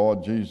of the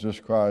Lord Jesus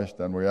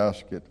Christ, and we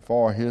ask it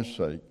for his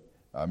sake.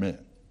 Amen.